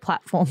I've got a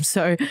platform,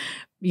 so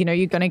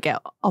you're going to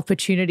get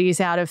opportunities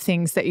out of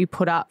things that you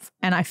put up.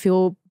 And I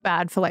feel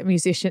bad for like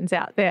musicians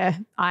out there.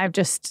 I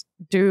just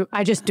do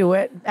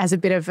it as a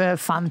bit of a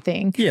fun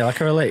thing. Yeah, like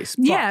a release.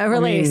 But, a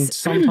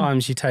release. I mean,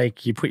 sometimes you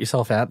put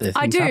yourself out there.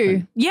 I do.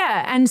 Happen.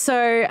 Yeah. And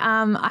so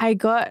I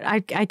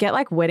get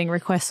like wedding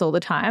requests all the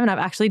time and I've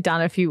actually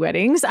done a few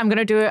weddings. I'm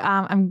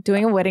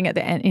doing a wedding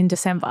in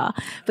December.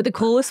 But the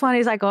coolest one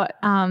is I got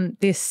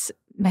this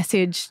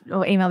message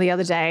or email the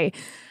other day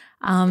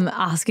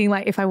asking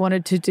like if I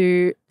wanted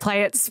to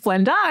play at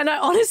Splendor. And I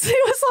honestly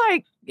was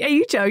like, are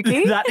you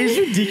joking? That is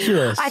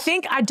ridiculous.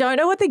 I don't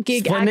know what the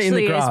gig Splendor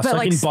actually is, but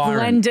like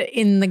Splendor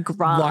in the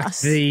Grass. Like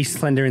the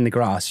Splendor in the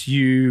Grass.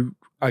 You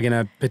are going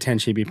to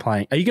potentially be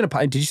playing. Are you going to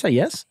play? Did you say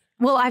yes?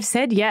 Well, I've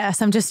said yes.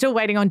 I'm just still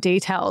waiting on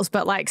details,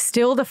 but like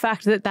still the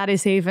fact that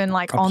is even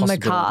like on the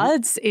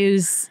cards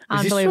is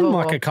unbelievable. Is this from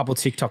like a couple of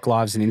TikTok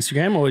lives and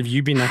Instagram, or have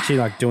you been actually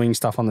like doing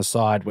stuff on the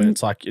side where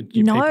it's like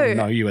people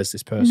know you as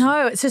this person?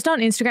 No, it's just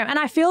on Instagram. And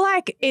I feel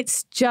like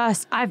it's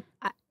just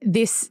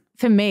this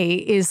for me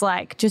is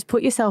like just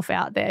put yourself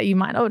out there. You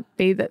might not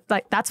be that,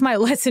 like that's my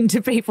lesson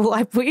to people.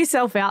 Like put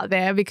yourself out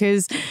there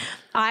because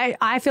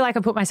I feel like I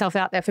put myself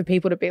out there for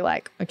people to be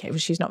like, okay, well,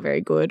 she's not very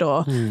good.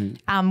 Or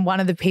one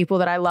of the people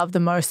that I love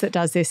the most that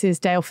does this is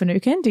Dale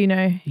Finucane. Do you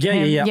know him?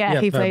 Yeah.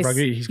 He plays.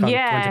 He's gone to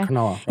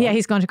Cronulla. Right? Yeah,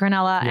 he's gone to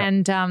Cronulla. Yeah.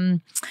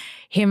 And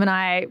him and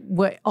I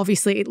were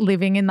obviously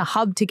living in the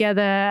hub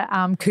together.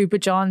 Cooper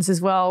Johns as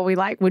well. We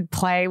like would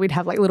play. We'd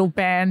have like little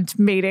band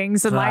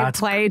meetings and like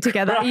play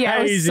together. Crazy. Yeah,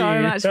 it was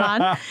so much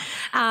fun.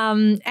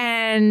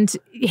 And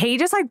he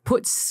just like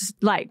puts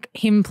like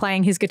him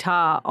playing his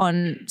guitar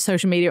on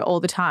social media all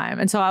the time.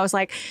 And so I was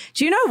like,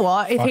 do you know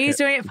what? If he's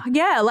doing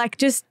it, like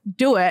just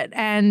do it.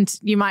 And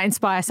you might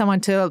inspire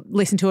someone to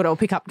listen to it or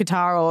pick up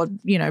guitar or,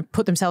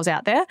 put themselves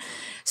out there.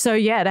 So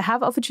yeah, to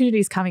have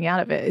opportunities coming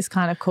out of it is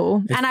kind of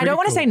cool. And I don't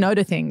want to say no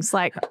to things.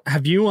 Like,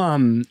 have you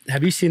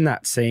seen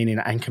that scene in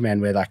Anchorman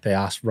where like they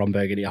asked Ron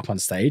Burgundy up on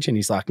stage and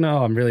he's like,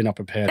 no, I'm really not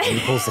prepared. And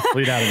he pulls the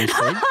flute out of his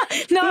sleeve.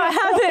 No, I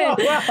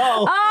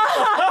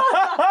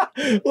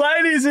haven't.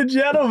 Ladies and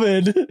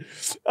gentlemen,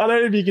 I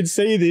don't know if you can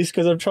see this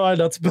because I'm trying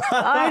not to.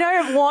 I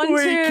don't want to.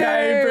 We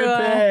came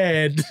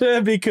prepared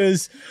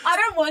because I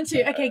don't want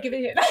to. Okay, give it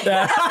here.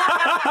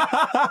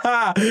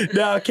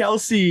 Now,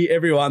 Kelsey,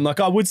 everyone, like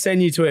I would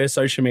send you to her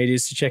social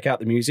medias to check out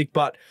the music,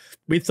 but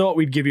we thought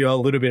we'd give you a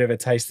little bit of a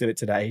taste of it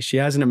today. She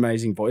has an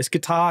amazing voice.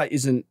 Guitar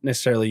isn't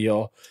necessarily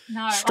your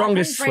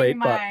strongest suite,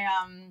 but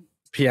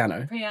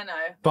piano.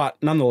 But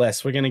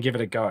nonetheless, we're going to give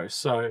it a go.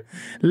 So,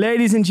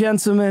 ladies and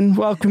gentlemen,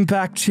 welcome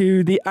back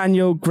to the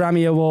annual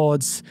Grammy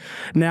Awards.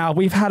 Now,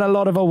 we've had a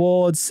lot of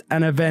awards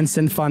and events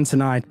and fun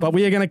tonight, but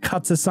we are going to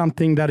cut to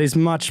something that is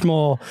much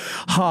more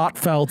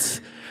heartfelt.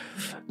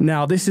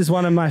 Now, this is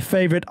one of my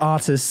favorite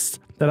artists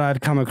that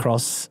I've come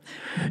across.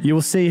 You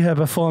will see her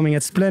performing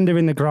at Splendor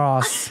in the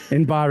Grass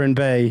in Byron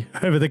Bay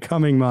over the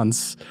coming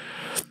months.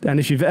 And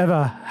if you've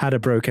ever had a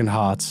broken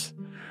heart,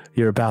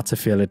 you're about to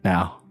feel it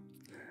now.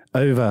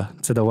 Over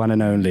to the one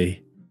and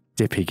only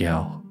Dippy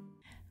Gurl.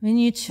 When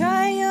you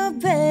try your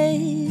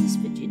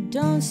best, but you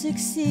don't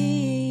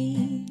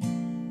succeed,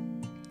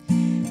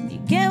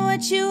 you get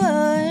what you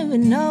want,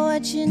 but not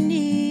what you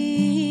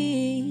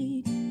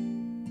need.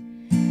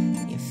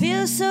 You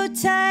feel so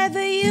tired,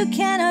 but you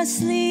cannot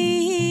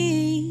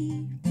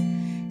sleep,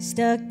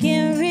 stuck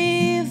in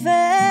reverse.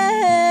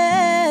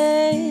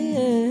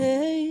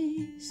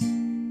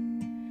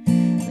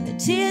 When the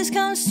tears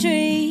come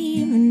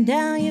streaming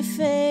down your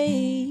face,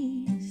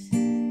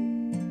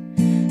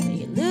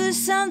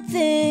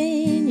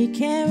 something you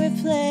can't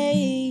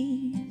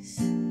replace.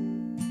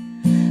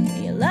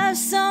 You love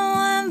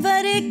someone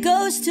but it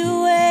goes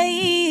to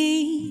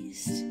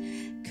waste.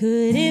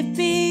 Could it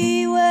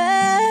be worse?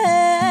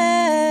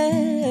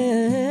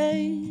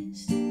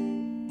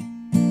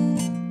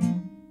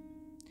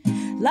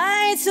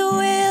 Lights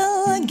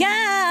will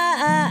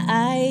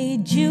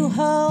guide you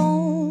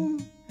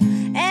home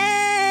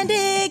and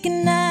ignite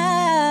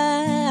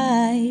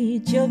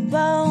your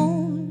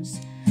bones.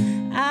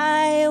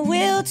 I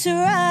will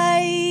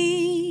try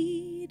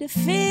to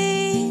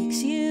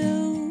fix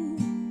you.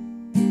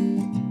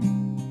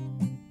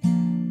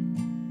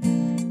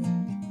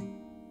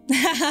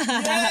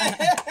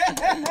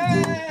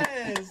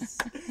 Yes!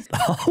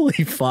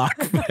 Holy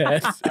fuck,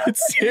 man.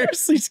 It's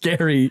seriously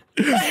scary.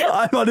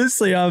 I'm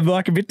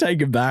like a bit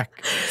taken back.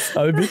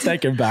 I'm a bit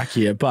taken back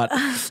here. But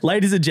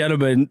ladies and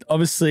gentlemen,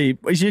 obviously,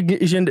 is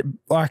your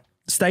like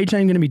stage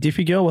name going to be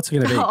Dippy Gurl? What's it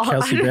going to be?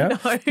 Kelsey Browne?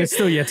 Know. It's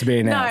still yet to be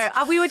announced.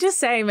 No, we were just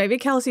saying maybe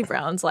Kelsey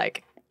Browne's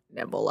like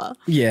netballer.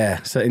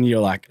 Yeah. So, and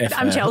you're like, F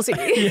I'm her. Chelsea.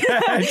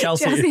 Yeah,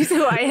 Chelsea. Chelsea's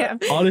who I am.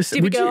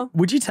 Honestly, Dippy Gurl.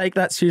 would you take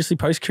that seriously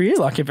post-career?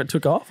 Like if it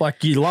took off?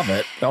 Like you love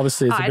it.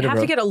 Obviously, it's a I'd bit of have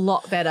a... to get a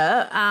lot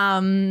better.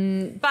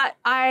 But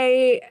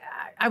I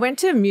went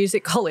to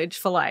music college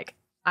for like,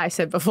 I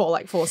said before,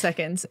 like 4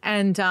 seconds.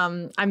 And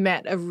I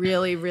met a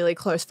really, really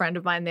close friend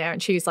of mine there,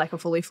 and she's like a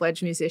fully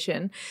fledged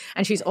musician.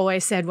 And she's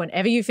always said,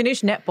 whenever you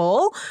finish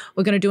netball,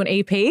 we're going to do an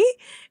EP,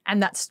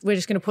 and we're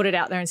just going to put it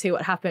out there and see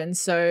what happens.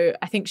 So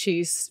I think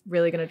she's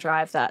really going to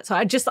drive that. So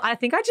I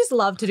think I just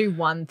love to do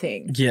one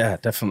thing. Yeah,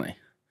 definitely.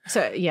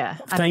 So yeah.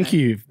 Thank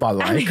you, by the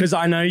way, because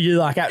I know you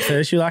like at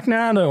first you're like, no,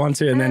 I don't want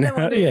to, and then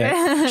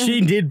yeah, she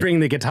did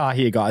bring the guitar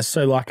here, guys.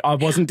 So like I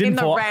didn't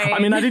force. I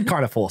mean, I did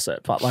kind of force it,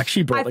 but like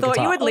she brought the guitar. I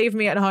thought you would leave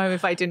me at home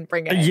if I didn't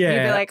bring it. Yeah,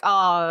 you'd be like,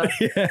 oh,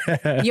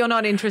 yeah. You're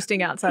not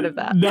interesting outside of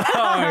that.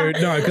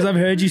 No, because I've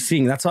heard you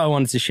sing. That's why I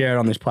wanted to share it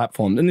on this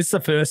platform, and this is the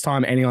first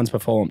time anyone's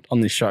performed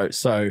on this show.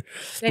 So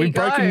we've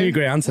broken new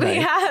ground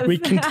today. We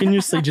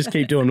continuously just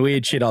keep doing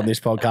weird shit on this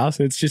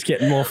podcast. It's just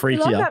getting more freakier.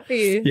 I love that for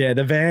you. Yeah,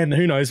 the van.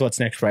 Who knows what's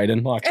next,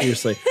 Brayden? Like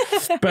seriously.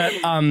 But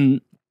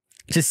to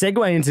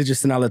segue into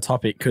just another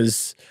topic,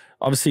 because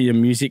obviously your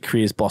music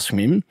career is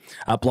blossoming,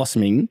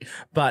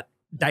 but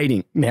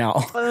dating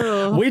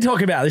now. We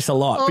talk about this a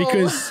lot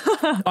because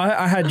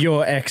I had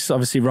your ex,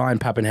 obviously Ryan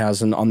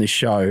Pappenhausen, on this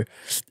show,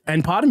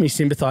 and part of me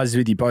sympathizes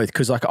with you both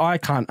because like I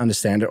can't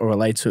understand it or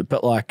relate to it,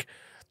 but like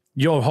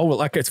your whole,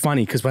 like it's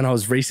funny because when I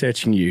was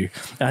researching you,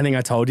 and I think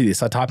I told you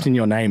this, I typed in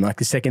your name, like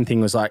the second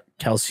thing was like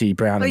Kelsey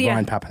Browne and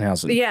Ryan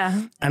Pappenhausen.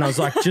 Yeah. And I was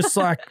like, just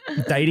like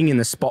dating in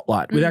the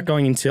spotlight without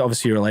going into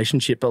obviously your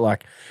relationship, but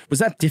like, was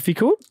that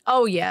difficult?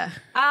 Oh yeah.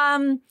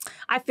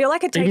 I feel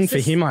like it takes even for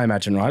him, I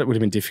imagine, right? It would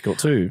have been difficult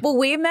too. Well,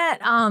 we met,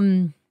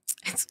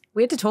 it's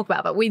weird to talk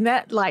about, but we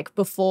met like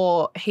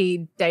before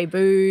he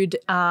debuted,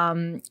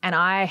 and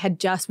I had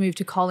just moved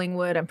to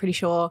Collingwood, I'm pretty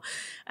sure.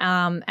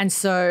 And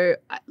so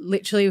I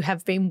literally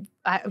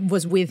I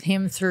was with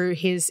him through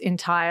his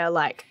entire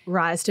like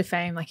rise to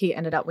fame. Like he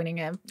ended up winning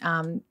a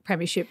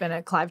premiership and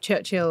a Clive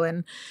Churchill,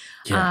 and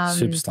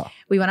superstar.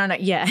 We went on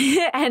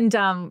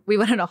and we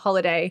went on a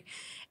holiday,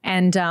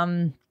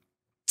 and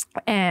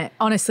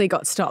honestly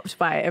got stopped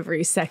by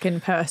every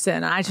second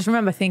person. I just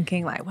remember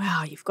thinking like,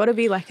 wow, you've got to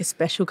be like a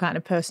special kind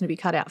of person to be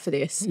cut out for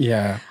this.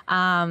 Yeah.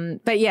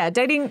 But yeah,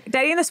 dating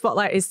in the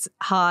spotlight is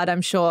hard.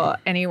 I'm sure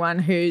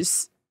anyone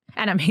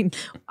and I mean,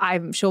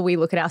 I'm sure we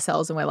look at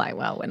ourselves and we're like,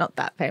 well, we're not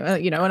that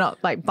famous. You know, we're not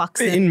like Bucks.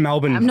 In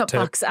Melbourne. I'm not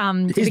Bucks.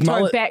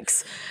 Victoria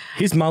Becks.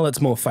 His mullet's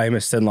more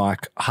famous than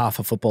like half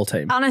a football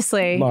team.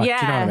 Honestly, like, yeah.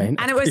 Do you know what I mean?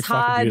 And it was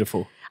hard.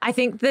 Beautiful. I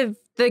think the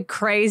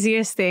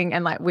craziest thing,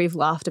 and like we've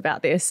laughed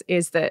about this,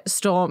 is that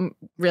Storm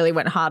really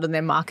went hard on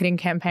their marketing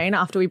campaign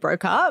after we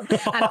broke up.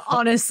 And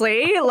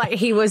honestly, like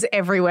he was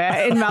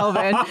everywhere in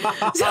Melbourne.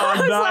 So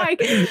I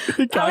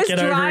was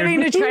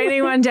driving to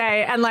training one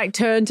day and like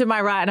turned to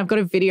my right and I've got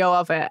a video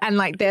of it. And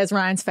like there's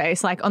Ryan's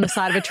face like on the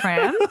side of a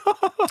tram.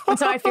 And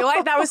so I feel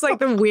like that was like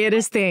the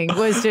weirdest thing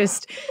was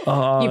just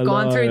you've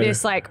gone through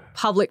this like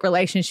public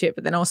relationship,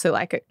 but then also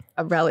like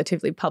a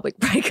relatively public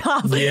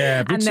breakup.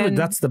 Yeah, but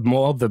that's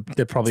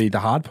probably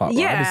the hard part,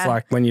 right? It's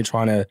like when you're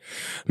trying to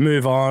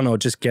move on or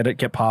just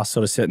get past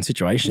sort of certain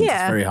situations, it's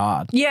very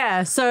hard.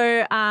 Yeah.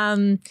 So,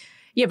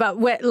 but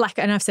we're like,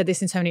 and I've said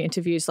this in so many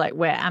interviews, like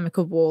we're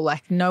amicable,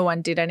 like no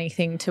one did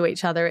anything to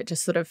each other. It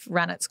just sort of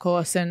ran its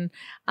course. And,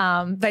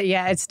 but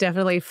yeah, it's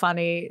definitely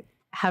funny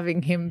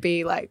having him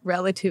be like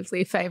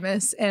relatively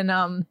famous and,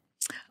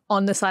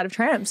 on the side of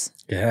trams.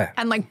 Yeah.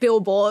 And like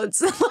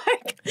billboards.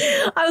 Like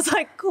I was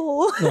like,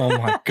 cool. Oh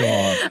my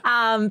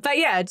God. But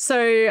yeah,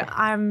 so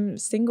I'm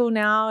single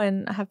now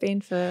and I have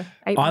been for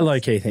 8 months. I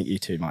low-key think you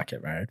two might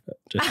get married, but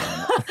just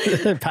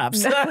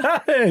perhaps.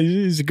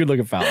 He's a good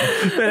looking fella.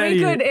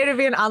 It'd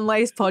be an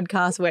Unlaced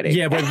podcast wedding.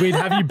 Yeah, but we'd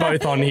have you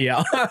both on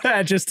here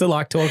just to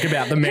like talk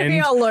about the men.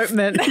 It'd be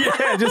elopement.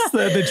 Yeah, just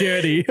the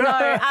journey.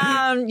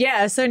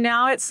 No, so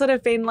now it's sort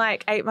of been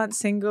like 8 months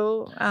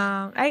single.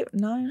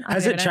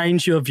 Has it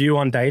changed your view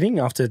on dating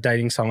after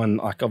dating someone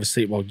like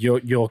obviously, well,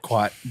 you're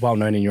quite well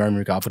known in your own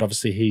regard, but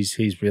obviously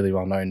he's really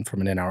well known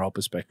from an NRL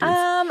perspective.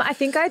 I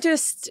think I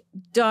just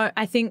don't.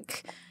 I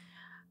think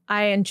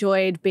I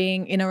enjoyed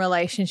being in a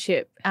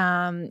relationship,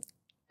 and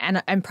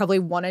probably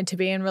wanted to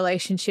be in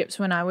relationships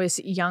when I was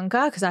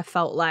younger because I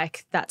felt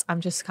like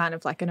I'm just kind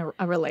of like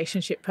a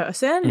relationship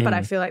person. But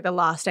I feel like the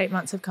last 8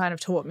 months have kind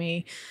of taught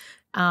me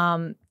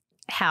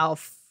how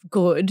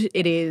good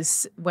it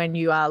is when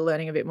you are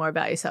learning a bit more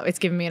about yourself. It's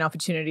given me an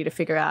opportunity to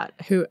figure out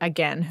who I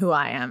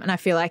am. And I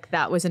feel like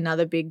that was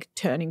another big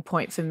turning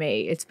point for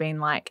me. It's been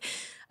like,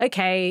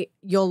 okay,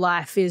 your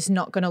life is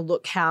not going to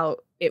look how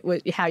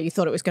you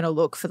thought it was going to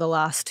look for the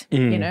last,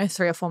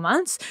 3 or 4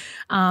 months.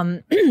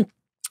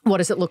 What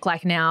does it look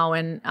like now?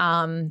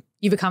 And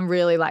you become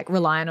really like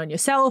reliant on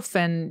yourself,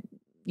 and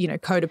you know,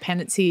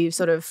 codependency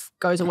sort of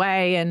goes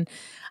away. And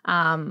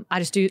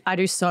I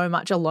do so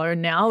much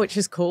alone now, which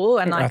is cool.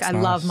 And like, I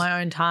love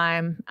my own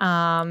time.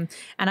 And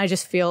I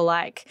just feel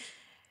like,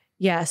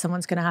 yeah,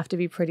 someone's going to have to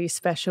be pretty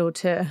special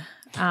to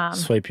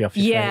sweep you off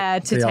your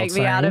feet. To take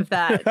me out of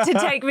that, to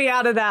take me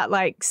out of that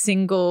like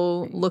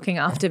single looking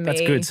after me.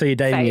 That's good. So you're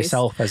dating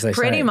yourself, as they say.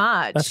 Pretty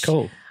much. That's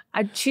cool.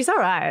 She's all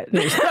right.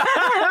 which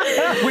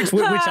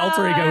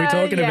alter ego are we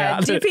talking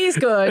about? Dippy's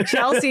good.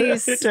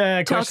 Chelsea's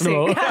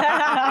questionable.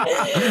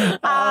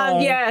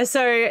 Yeah,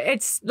 so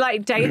it's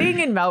like dating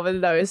in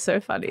Melbourne though is so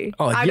funny.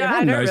 Oh, I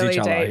don't really each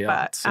other, date,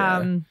 but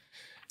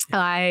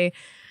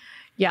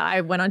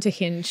I went onto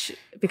Hinge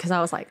because I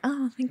was like,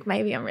 oh, I think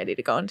maybe I'm ready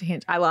to go onto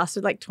Hinge. I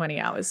lasted like 20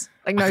 hours.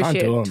 Like no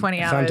shit,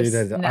 20 hours. I can't do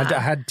that. Nah. I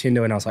had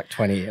Tinder when I was like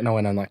 20 and I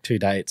went on like 2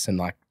 dates and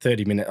like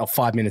 30 minutes or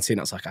 5 minutes in,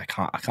 I was like, I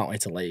can't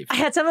wait to leave. I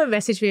had someone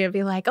message me and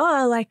be like,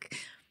 oh, like,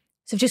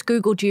 so I've just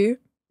Googled you.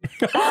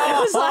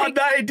 I was like,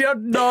 they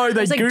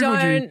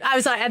Googled you. I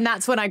was like, and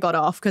that's when I got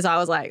off because I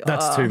was like,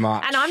 that's too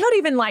much. And I'm not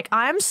even like,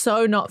 I'm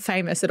so not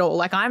famous at all.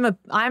 Like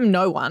I'm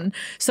no one.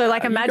 So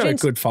like imagine you've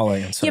got a good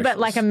following on socials. Yeah, but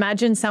like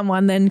imagine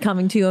someone then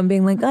coming to you and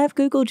being like, I've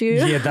Googled you.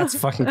 Yeah, that's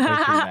fucking creepy,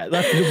 mate.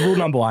 That's rule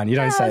number one. You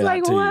don't say that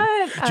like, to what?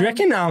 you. Do you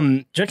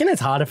reckon it's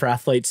harder for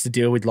athletes to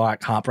deal with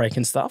like heartbreak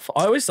and stuff?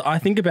 I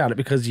think about it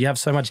because you have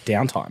so much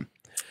downtime.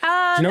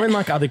 Do you know in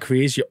like other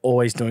careers you're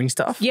always doing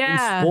stuff?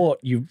 Yeah. In sport,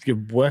 you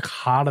work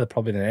harder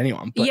probably than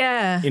anyone, but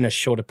in a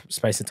shorter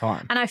space of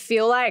time. And I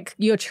feel like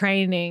your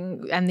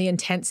training and the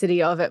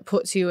intensity of it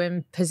puts you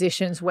in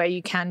positions where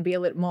you can be a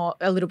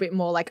little bit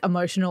more like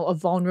emotional or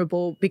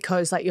vulnerable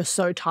because like you're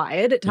so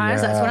tired at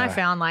times. Yeah. That's when I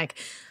found like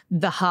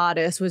the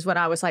hardest was when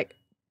I was like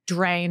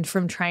drained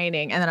from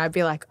training and then I'd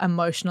be like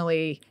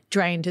emotionally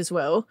drained as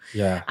well.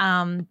 Yeah.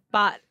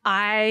 But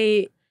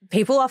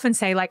people often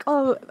say like,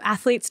 oh,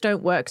 athletes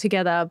don't work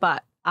together,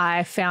 but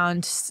I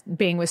found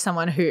being with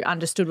someone who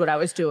understood what I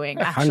was doing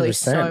actually 100%.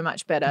 So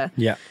much better.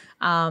 Yeah.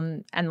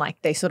 And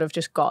like they sort of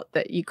just got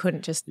that you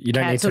couldn't just you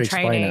don't cancel need to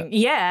training. Explain it.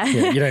 Yeah.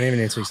 You don't even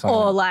need to explain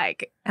or it.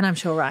 like, and I'm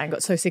sure Ryan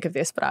got so sick of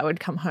this, but I would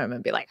come home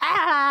and be like,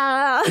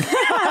 ah.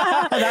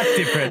 That's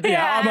different.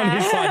 Yeah, I'm on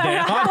his side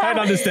there. I don't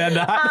understand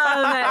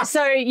that.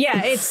 So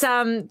yeah, it's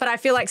but I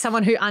feel like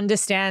someone who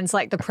understands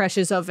like the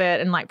pressures of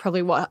it and like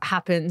probably what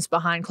happens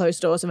behind closed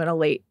doors of an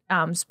elite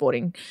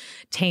sporting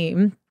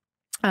team,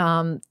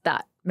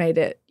 that made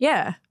it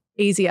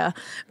easier.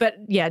 But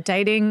yeah,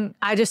 dating,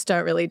 I just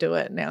don't really do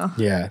it now.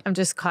 Yeah. I'm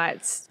just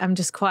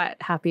quite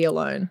happy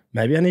alone.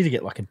 Maybe I need to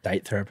get like a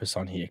date therapist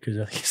on here because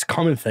it's a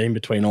common theme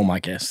between all my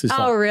guests. It's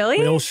like, really?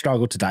 We all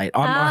struggle to date.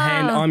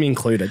 I'm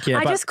included.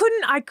 Yeah.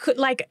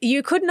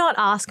 You could not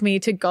ask me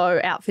to go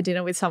out for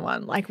dinner with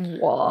someone. Like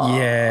what?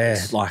 Yeah.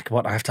 Like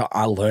what?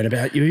 I'll learn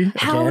about you.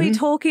 How are we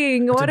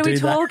talking? What are we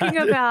talking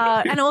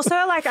about? And also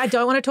like, I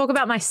don't want to talk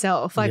about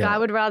myself. Like I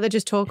would rather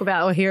just talk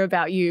about or hear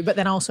about you, but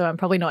then also I'm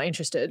probably not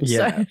interested.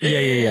 Yeah. So.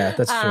 Yeah.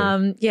 That's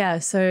true. Yeah.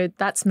 So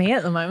that's me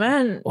at the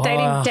moment.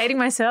 Dating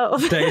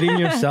myself. Dating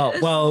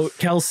yourself. Well,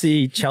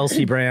 Kelsey,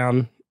 Chelsea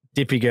Browne,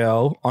 Dippy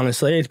Gurl,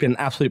 honestly, it's been an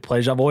absolute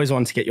pleasure. I've always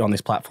wanted to get you on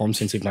this platform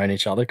since we've known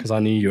each other because I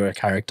knew you were a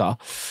character.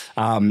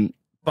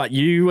 But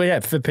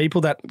you, for people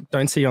that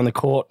don't see you on the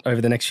court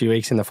over the next few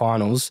weeks in the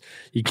finals,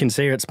 you can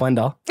see her at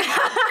Splendor.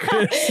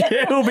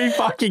 It'll be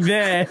fucking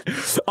there.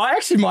 I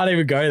actually might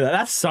even go there.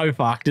 That's so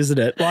fucked, isn't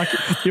it? Like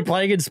you're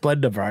playing in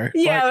Splendor, bro.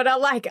 Yeah, but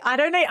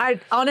I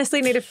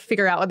honestly need to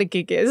figure out what the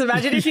gig is.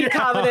 Imagine if you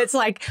come and it's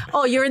like,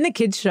 oh, you're in the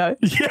kids show.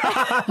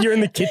 Yeah, you're in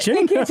the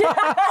kitchen.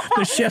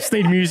 The chefs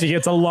need music.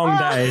 It's a long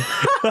day.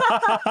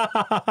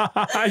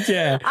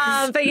 Yeah.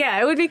 But yeah,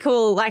 it would be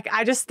cool. Like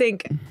I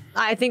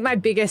think my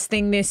biggest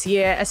thing this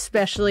year,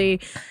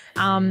 especially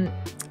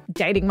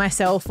dating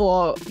myself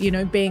or,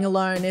 being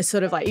alone is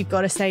sort of like you've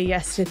got to say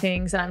yes to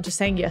things, and I'm just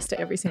saying yes to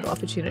every single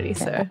opportunity.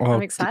 So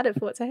I'm excited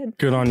for what's ahead.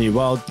 Good on you.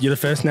 Well, you're the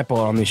first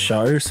netballer on this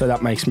show, so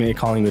that makes me a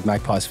Collingwood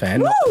Magpies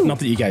fan. Not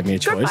that you gave me a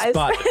choice,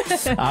 but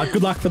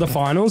good luck for the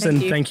finals.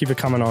 Thank you for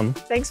coming on.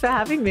 Thanks for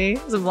having me.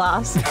 It was a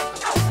blast.